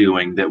things they're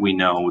doing that we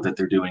know that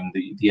they're doing,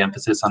 the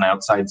emphasis on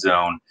outside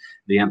zone,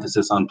 the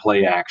emphasis on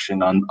play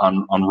action, on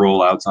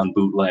rollouts, on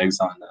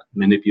bootlegs, on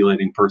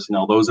manipulating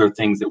personnel, those are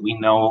things that we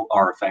know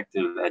are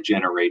effective at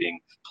generating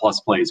plus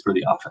plays for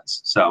the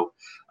offense. So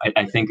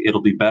I think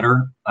it'll be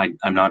better.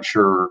 I'm not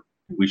sure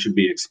we should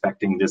be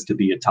expecting this to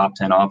be a top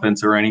 10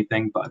 offense or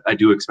anything, but I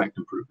do expect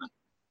improvement.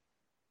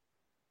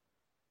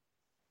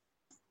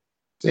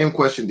 Same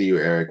question to you,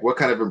 Eric. What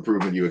kind of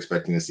improvement are you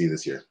expecting to see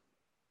this year?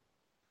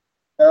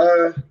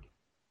 I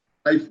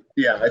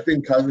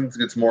think Cousins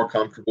gets more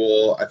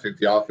comfortable. I think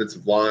the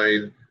offensive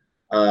line,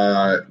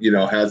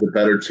 has a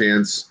better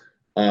chance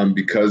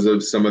because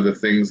of some of the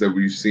things that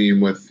we've seen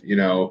with,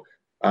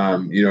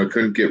 it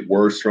couldn't get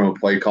worse from a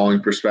play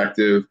calling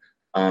perspective.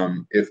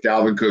 If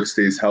Dalvin Cook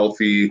stays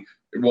healthy,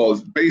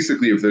 well,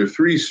 basically, if their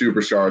three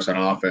superstars on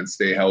offense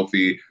stay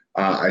healthy,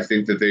 I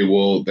think that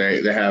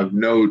they have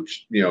no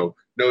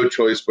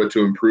choice but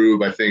to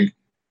improve. I think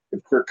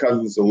if Kirk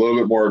Cousins is a little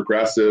bit more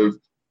aggressive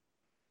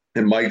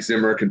and Mike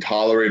Zimmer can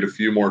tolerate a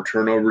few more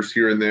turnovers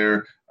here and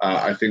there,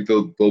 I think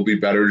they'll be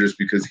better, just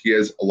because he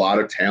has a lot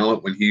of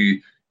talent when he,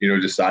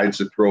 decides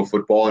to throw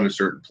football in a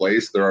certain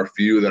place. There are a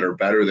few that are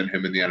better than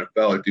him in the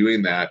NFL at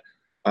doing that.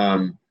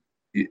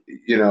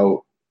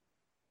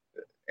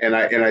 And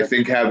I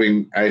think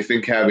having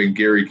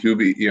Gary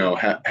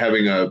Kubiak,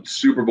 having a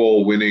Super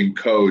Bowl winning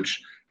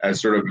coach as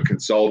sort of a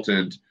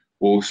consultant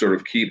will sort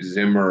of keep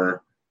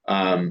Zimmer,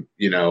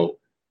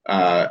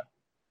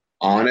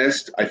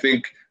 honest. I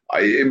think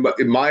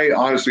in my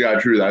honestly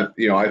got true that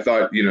I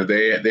thought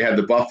they had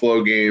the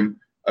Buffalo game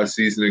a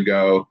season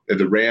ago, they had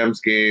the Rams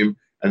game,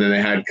 and then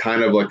they had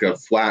kind of like a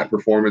flat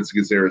performance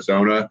against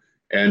Arizona.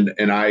 And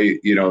I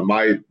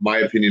my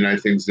opinion, I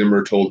think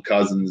Zimmer told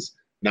Cousins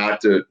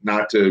not to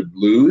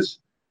lose.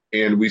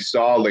 And we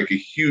saw like a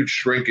huge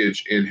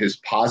shrinkage in his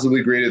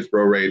positively graded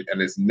throw rate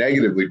and his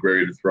negatively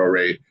graded throw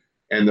rate.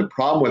 And the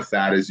problem with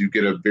that is you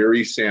get a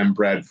very Sam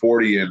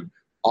Bradfordian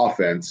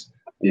offense,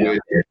 which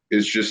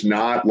is just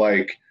not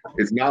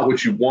it's not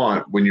what you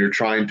want when you're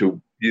trying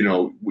to,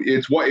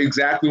 it's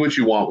exactly what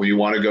you want when you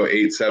want to go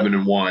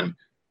 8-7-1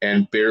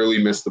 and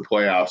barely miss the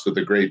playoffs with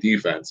a great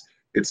defense.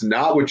 It's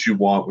not what you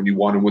want when you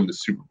want to win the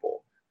Super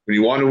Bowl. When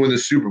you want to win the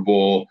Super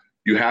Bowl,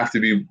 you have to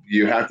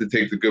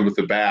take the good with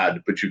the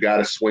bad, but you got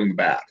to swing the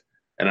bat.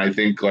 And I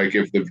think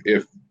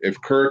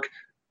if Kirk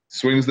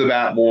swings the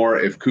bat more,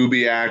 if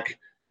Kubiak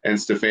and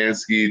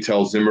Stefanski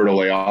tell Zimmer to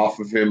lay off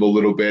of him a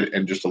little bit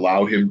and just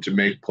allow him to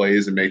make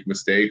plays and make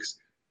mistakes,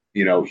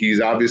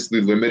 he's obviously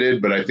limited,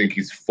 but I think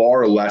he's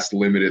far less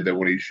limited than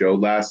what he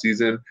showed last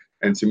season.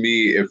 And to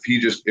me,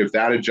 if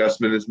that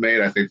adjustment is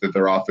made, I think that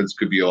their offense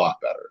could be a lot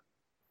better.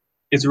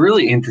 It's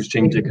really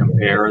interesting to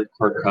compare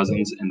Kirk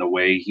Cousins and the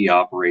way he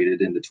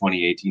operated in the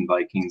 2018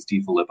 Vikings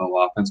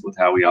DiFilippo offense with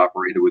how he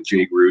operated with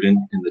Jay Gruden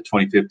in the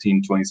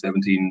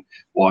 2015-2017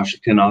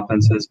 Washington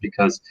offenses,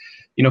 because,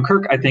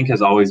 Kirk, I think,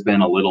 has always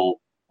been a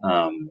little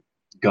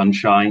gun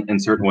shy in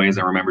certain ways.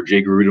 I remember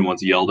Jay Gruden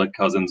once yelled at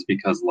Cousins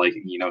because,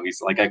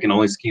 he's like, I can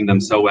only scheme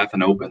them so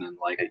effing open, and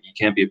you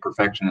can't be a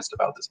perfectionist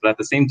about this. But at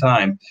the same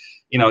time,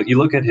 you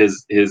look at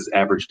his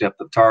average depth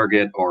of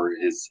target or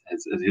his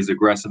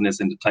aggressiveness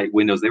into tight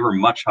windows, they were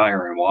much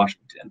higher in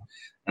Washington.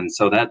 And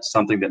so that's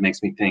something that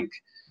makes me think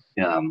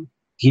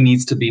he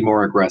needs to be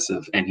more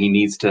aggressive, and he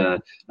needs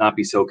to not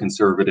be so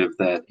conservative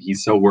that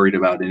he's so worried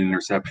about an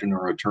interception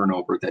or a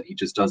turnover that he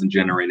just doesn't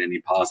generate any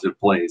positive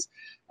plays.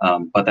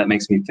 But that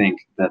makes me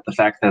think that the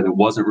fact that it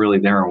wasn't really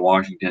there in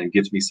Washington, it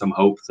gives me some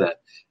hope that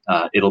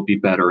it'll be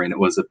better. And it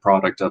was a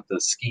product of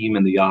the scheme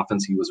and the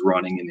offense he was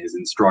running and his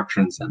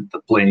instructions and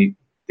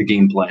the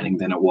game planning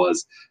than it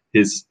was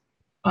his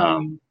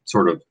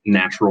sort of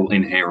natural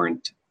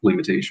inherent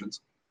limitations.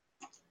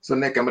 So,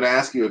 Nick, I'm going to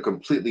ask you a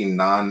completely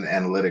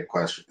non-analytic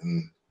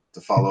question to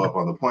follow up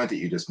on the point that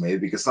you just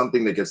made, because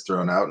something that gets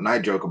thrown out, and I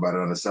joke about it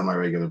on a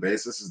semi-regular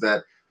basis, is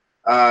that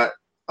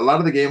a lot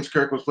of the games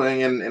Kirk was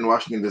playing in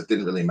Washington just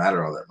didn't really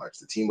matter all that much.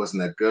 The team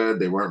wasn't that good.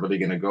 They weren't really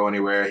going to go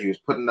anywhere. He was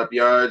putting up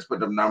yards,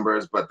 putting up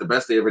numbers, but the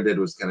best they ever did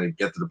was kind of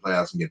get to the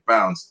playoffs and get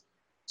bounced.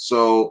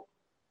 So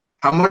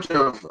how much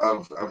of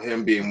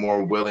him being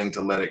more willing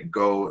to let it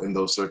go in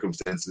those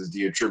circumstances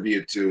do you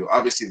attribute to,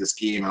 obviously the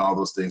scheme and all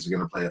those things are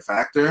going to play a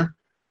factor,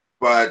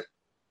 but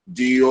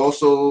do you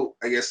also,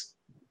 I guess,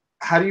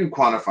 how do you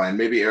quantify, and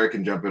maybe Eric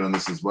can jump in on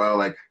this as well,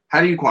 like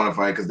how do you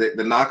quantify, because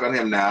the knock on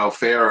him now,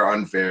 fair or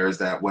unfair, is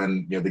that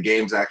when the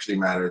games actually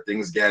matter,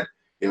 things get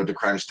to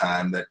crunch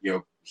time, that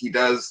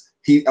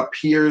he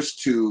appears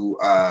to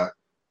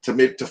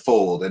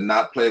fold and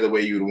not play the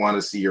way you'd want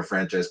to see your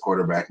franchise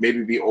quarterback,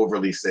 maybe be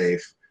overly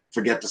safe,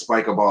 forget to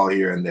spike a ball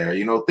here and there,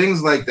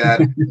 things like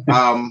that.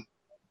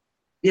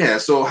 Yeah,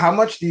 so how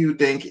much do you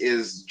think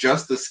is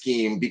just the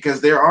scheme? Because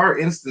there are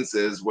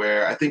instances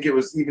where, I think it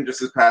was even just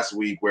this past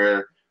week,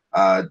 where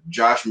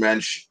Josh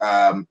Mensch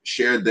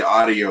shared the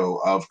audio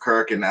of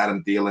Kirk and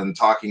Adam Thielen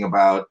talking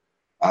about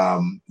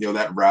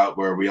that route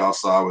where we all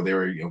saw where they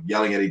were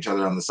yelling at each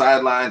other on the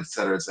sidelines, et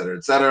cetera, et cetera,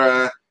 et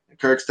cetera. And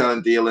Kirk's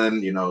telling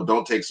Thielen,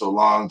 don't take so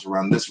long to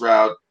run this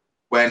route,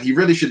 when he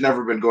really should never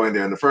have been going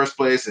there in the first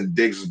place, and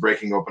Diggs was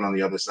breaking open on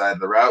the other side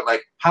of the route.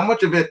 Like, how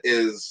much of it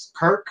is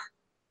Kirk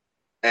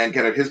and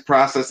kind of his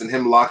process and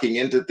him locking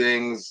into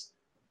things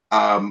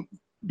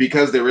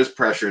because there is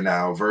pressure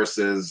now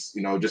versus,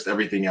 just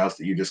everything else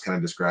that you just kind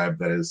of described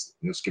that is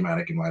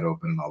schematic and wide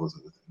open and all those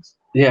other things?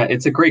 Yeah,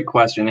 it's a great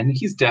question. And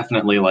he's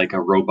definitely like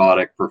a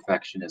robotic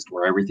perfectionist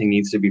where everything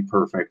needs to be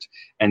perfect.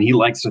 And he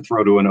likes to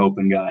throw to an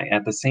open guy.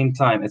 At the same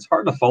time, it's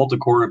hard to fault a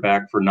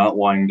quarterback for not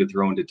wanting to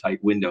throw into tight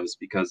windows,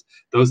 because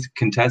those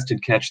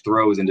contested catch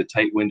throws into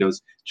tight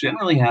windows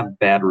generally have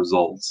bad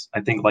results.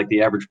 I think like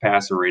the average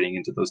passer rating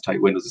into those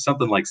tight windows is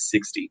something like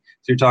 60.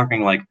 So you're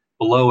talking like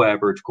below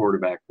average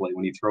quarterback play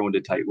when you throw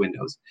into tight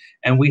windows.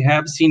 And we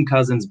have seen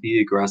Cousins be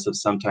aggressive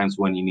sometimes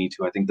when you need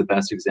to. I think the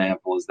best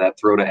example is that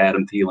throw to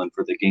Adam Thielen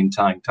for the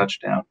game-tying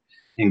touchdown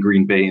in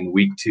Green Bay in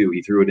week 2.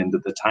 He threw it into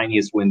the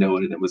tiniest window,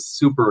 and it was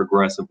super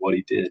aggressive what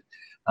he did.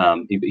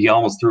 He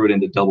almost threw it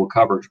into double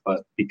coverage,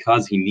 but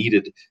because he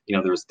needed,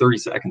 there was 30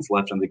 seconds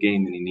left in the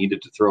game and he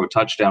needed to throw a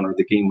touchdown or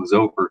the game was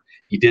over,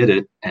 he did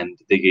it, and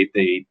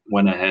they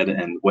went ahead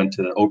and went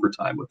to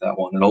overtime with that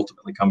one and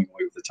ultimately coming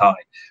away with a tie,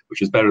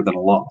 which is better than a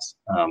loss.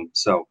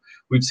 So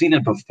we've seen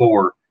it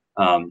before,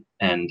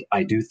 and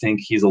I do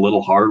think he's a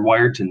little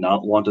hardwired to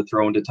not want to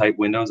throw into tight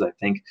windows. I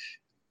think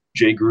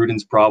Jay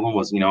Gruden's problem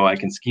was, I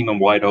can scheme him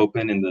wide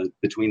open in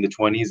between the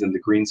 20s and the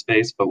green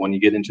space, but when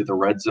you get into the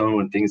red zone,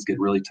 when things get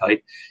really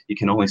tight, you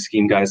can only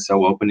scheme guys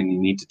so open, and you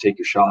need to take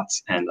your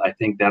shots. And I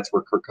think that's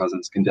where Kirk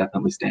Cousins can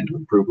definitely stand to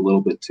improve a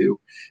little bit too.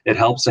 It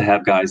helps to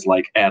have guys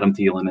like Adam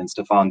Thielen and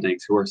Stephon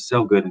Diggs who are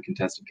so good in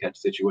contested catch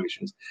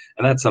situations.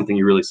 And that's something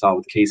you really saw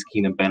with Case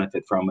Keenum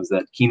benefit from, is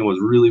that Keenum was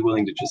really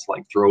willing to just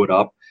like throw it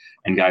up,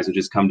 and guys would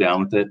just come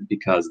down with it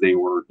because they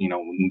were,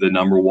 the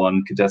number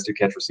 1 contested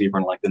catch receiver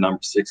and like the number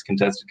 6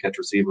 contested catch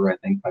receiver, I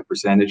think, by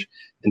percentage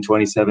in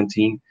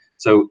 2017.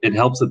 So it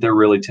helps that they're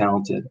really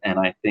talented. And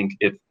I think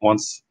if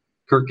once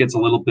Kirk gets a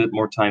little bit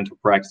more time to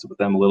practice with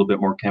them, a little bit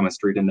more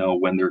chemistry to know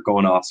when they're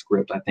going off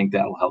script, I think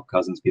that'll help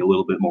Cousins be a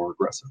little bit more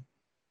aggressive.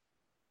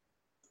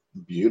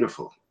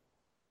 Beautiful.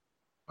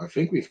 I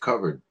think we've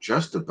covered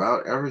just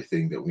about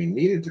everything that we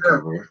needed to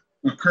cover.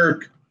 Well,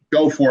 Kirk,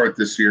 go for it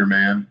this year,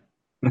 man.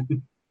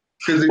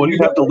 What do you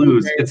have to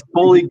lose? It's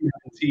fully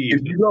guaranteed.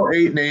 If you go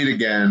 8-8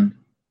 again,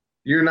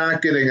 you're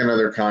not getting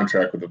another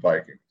contract with the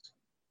Vikings.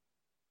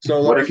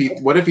 So what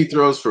if he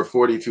throws for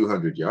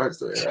 4,200 yards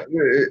though?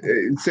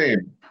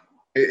 Insane.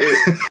 He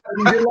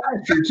did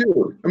last year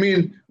too. I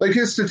mean, like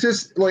his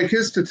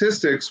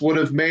statistics would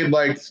have made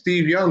like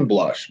Steve Young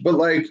blush. But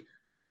like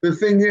the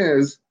thing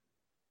is,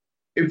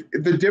 if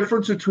the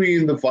difference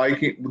between the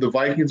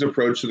Vikings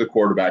approach to the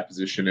quarterback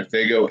position, if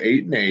they go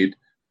 8-8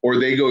 or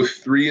they go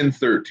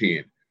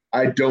 3-13.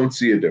 I don't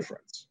see a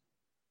difference.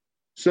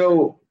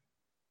 So,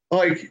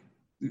 like,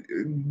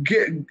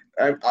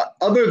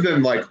 other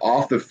than like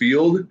off the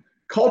field,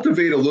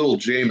 cultivate a little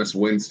Jameis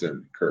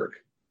Winston, Kirk.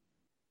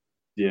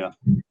 Yeah,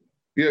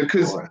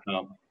 because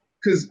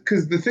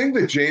the thing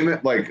that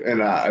Jameis, like,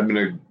 and I'm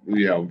gonna,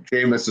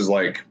 Jameis is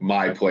like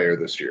my player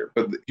this year.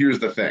 But here's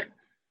the thing: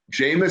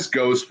 Jameis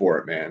goes for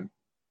it, man.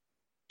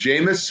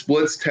 Jameis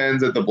splits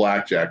tens at the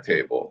blackjack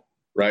table.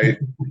 Right?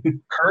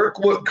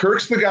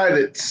 Kirk's the guy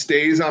that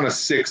stays on a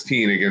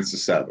 16 against a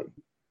 7.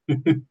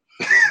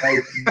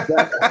 Like,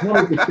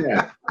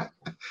 100%.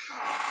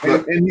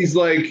 And he's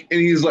like,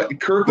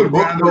 Kirk The would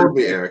book rather. told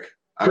me, Eric.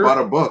 I bought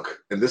a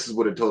book, and this is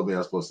what it told me I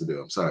was supposed to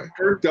do. I'm sorry.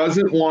 Kirk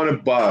doesn't want to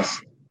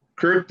bust.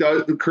 Kirk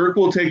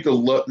will take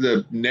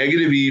the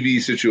negative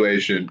EV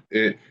situation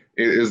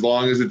as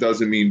long as it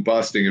doesn't mean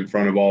busting in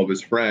front of all of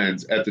his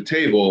friends at the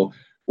table.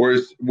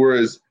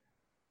 Whereas,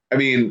 I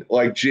mean,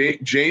 like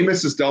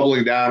Jameis is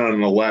doubling down on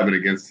an 11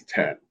 against a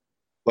 10.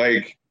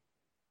 Like,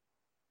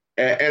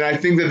 and I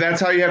think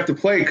that's how you have to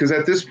play, because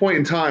at this point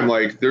in time,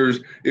 like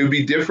it would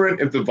be different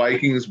if the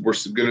Vikings were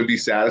going to be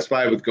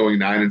satisfied with going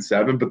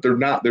 9-7, but they're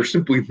not. They're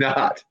simply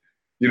not.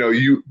 You know,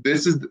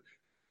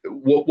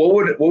 what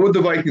would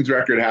the Vikings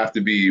record have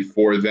to be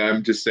for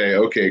them to say,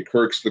 okay,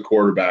 Kirk's the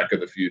quarterback of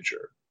the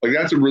future? Like,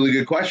 that's a really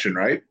good question,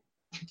 right?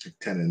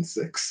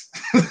 10-6.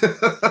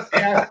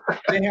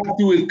 They have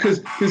to,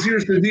 because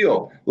here's the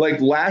deal. Like,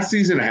 last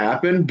season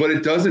happened, but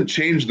it doesn't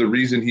change the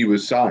reason he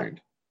was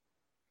signed.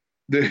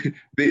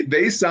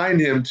 They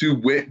signed him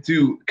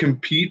to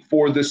compete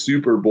for the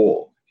Super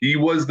Bowl. He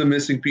was the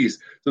missing piece.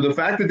 So the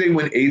fact that they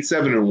went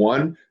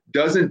 8-7-1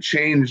 doesn't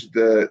change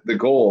the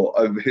goal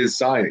of his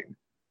signing,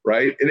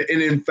 right? And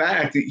in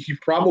fact, he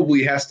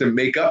probably has to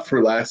make up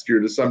for last year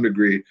to some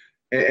degree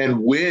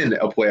and win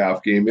a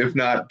playoff game, if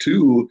not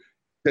two,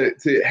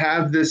 to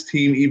have this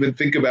team even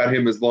think about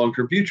him as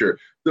long-term future.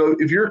 So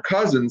if you're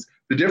Cousins,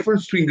 the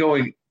difference between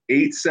going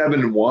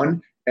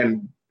 8-7-1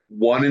 and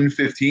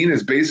 1-15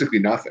 is basically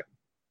nothing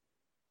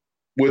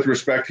with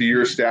respect to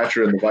your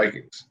stature in the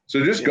Vikings.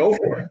 So just go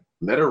for it.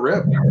 Let her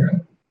rip.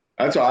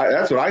 That's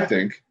what I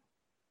think.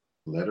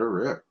 Let her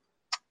rip.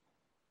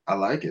 I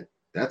like it.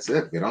 That's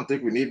it. I don't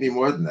think we need any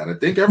more than that. I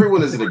think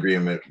everyone is in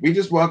agreement. We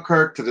just want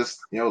Kirk to just,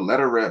 let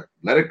her rip.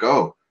 Let it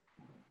go.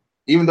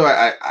 Even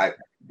though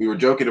we were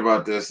joking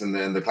about this in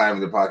the Climb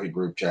in the Pocket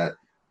group chat,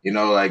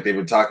 like they've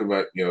been talking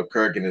about,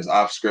 Kirk and his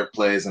off-script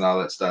plays and all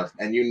that stuff.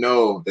 And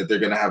that they're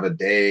going to have a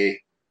day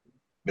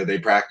that they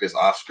practice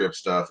off-script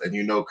stuff.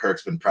 And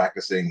Kirk's been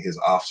practicing his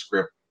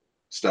off-script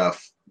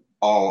stuff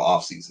all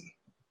off-season.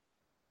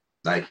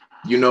 Like,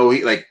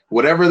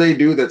 whatever they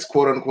do that's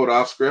quote-unquote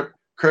off-script,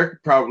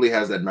 Kirk probably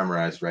has that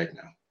memorized right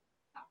now.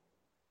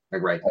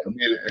 Like, right now. I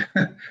mean,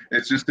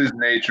 it's just his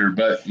nature.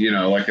 But,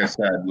 like I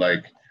said,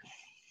 like,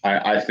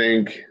 I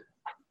think,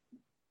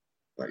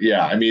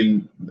 yeah, I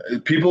mean,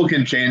 people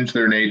can change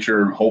their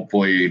nature,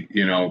 hopefully,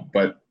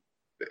 but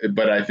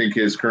I think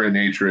his current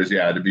nature is,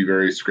 to be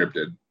very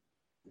scripted.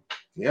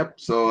 Yep.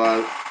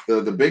 So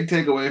the big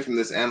takeaway from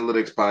this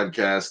analytics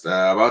podcast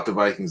about the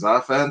Vikings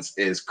offense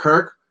is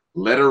Kirk,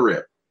 let her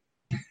rip.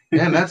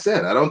 And that's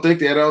it.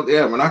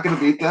 We're not going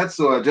to beat that.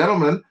 So,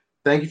 gentlemen,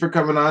 thank you for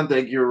coming on.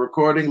 Thank you for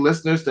recording.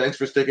 Listeners, thanks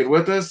for sticking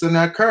with us.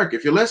 And Kirk,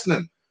 if you're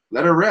listening,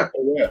 let her rip.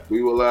 Oh, yeah.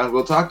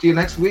 We'll talk to you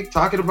next week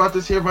talking about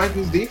this here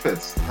Vikings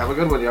defense. Have a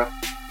good one, y'all.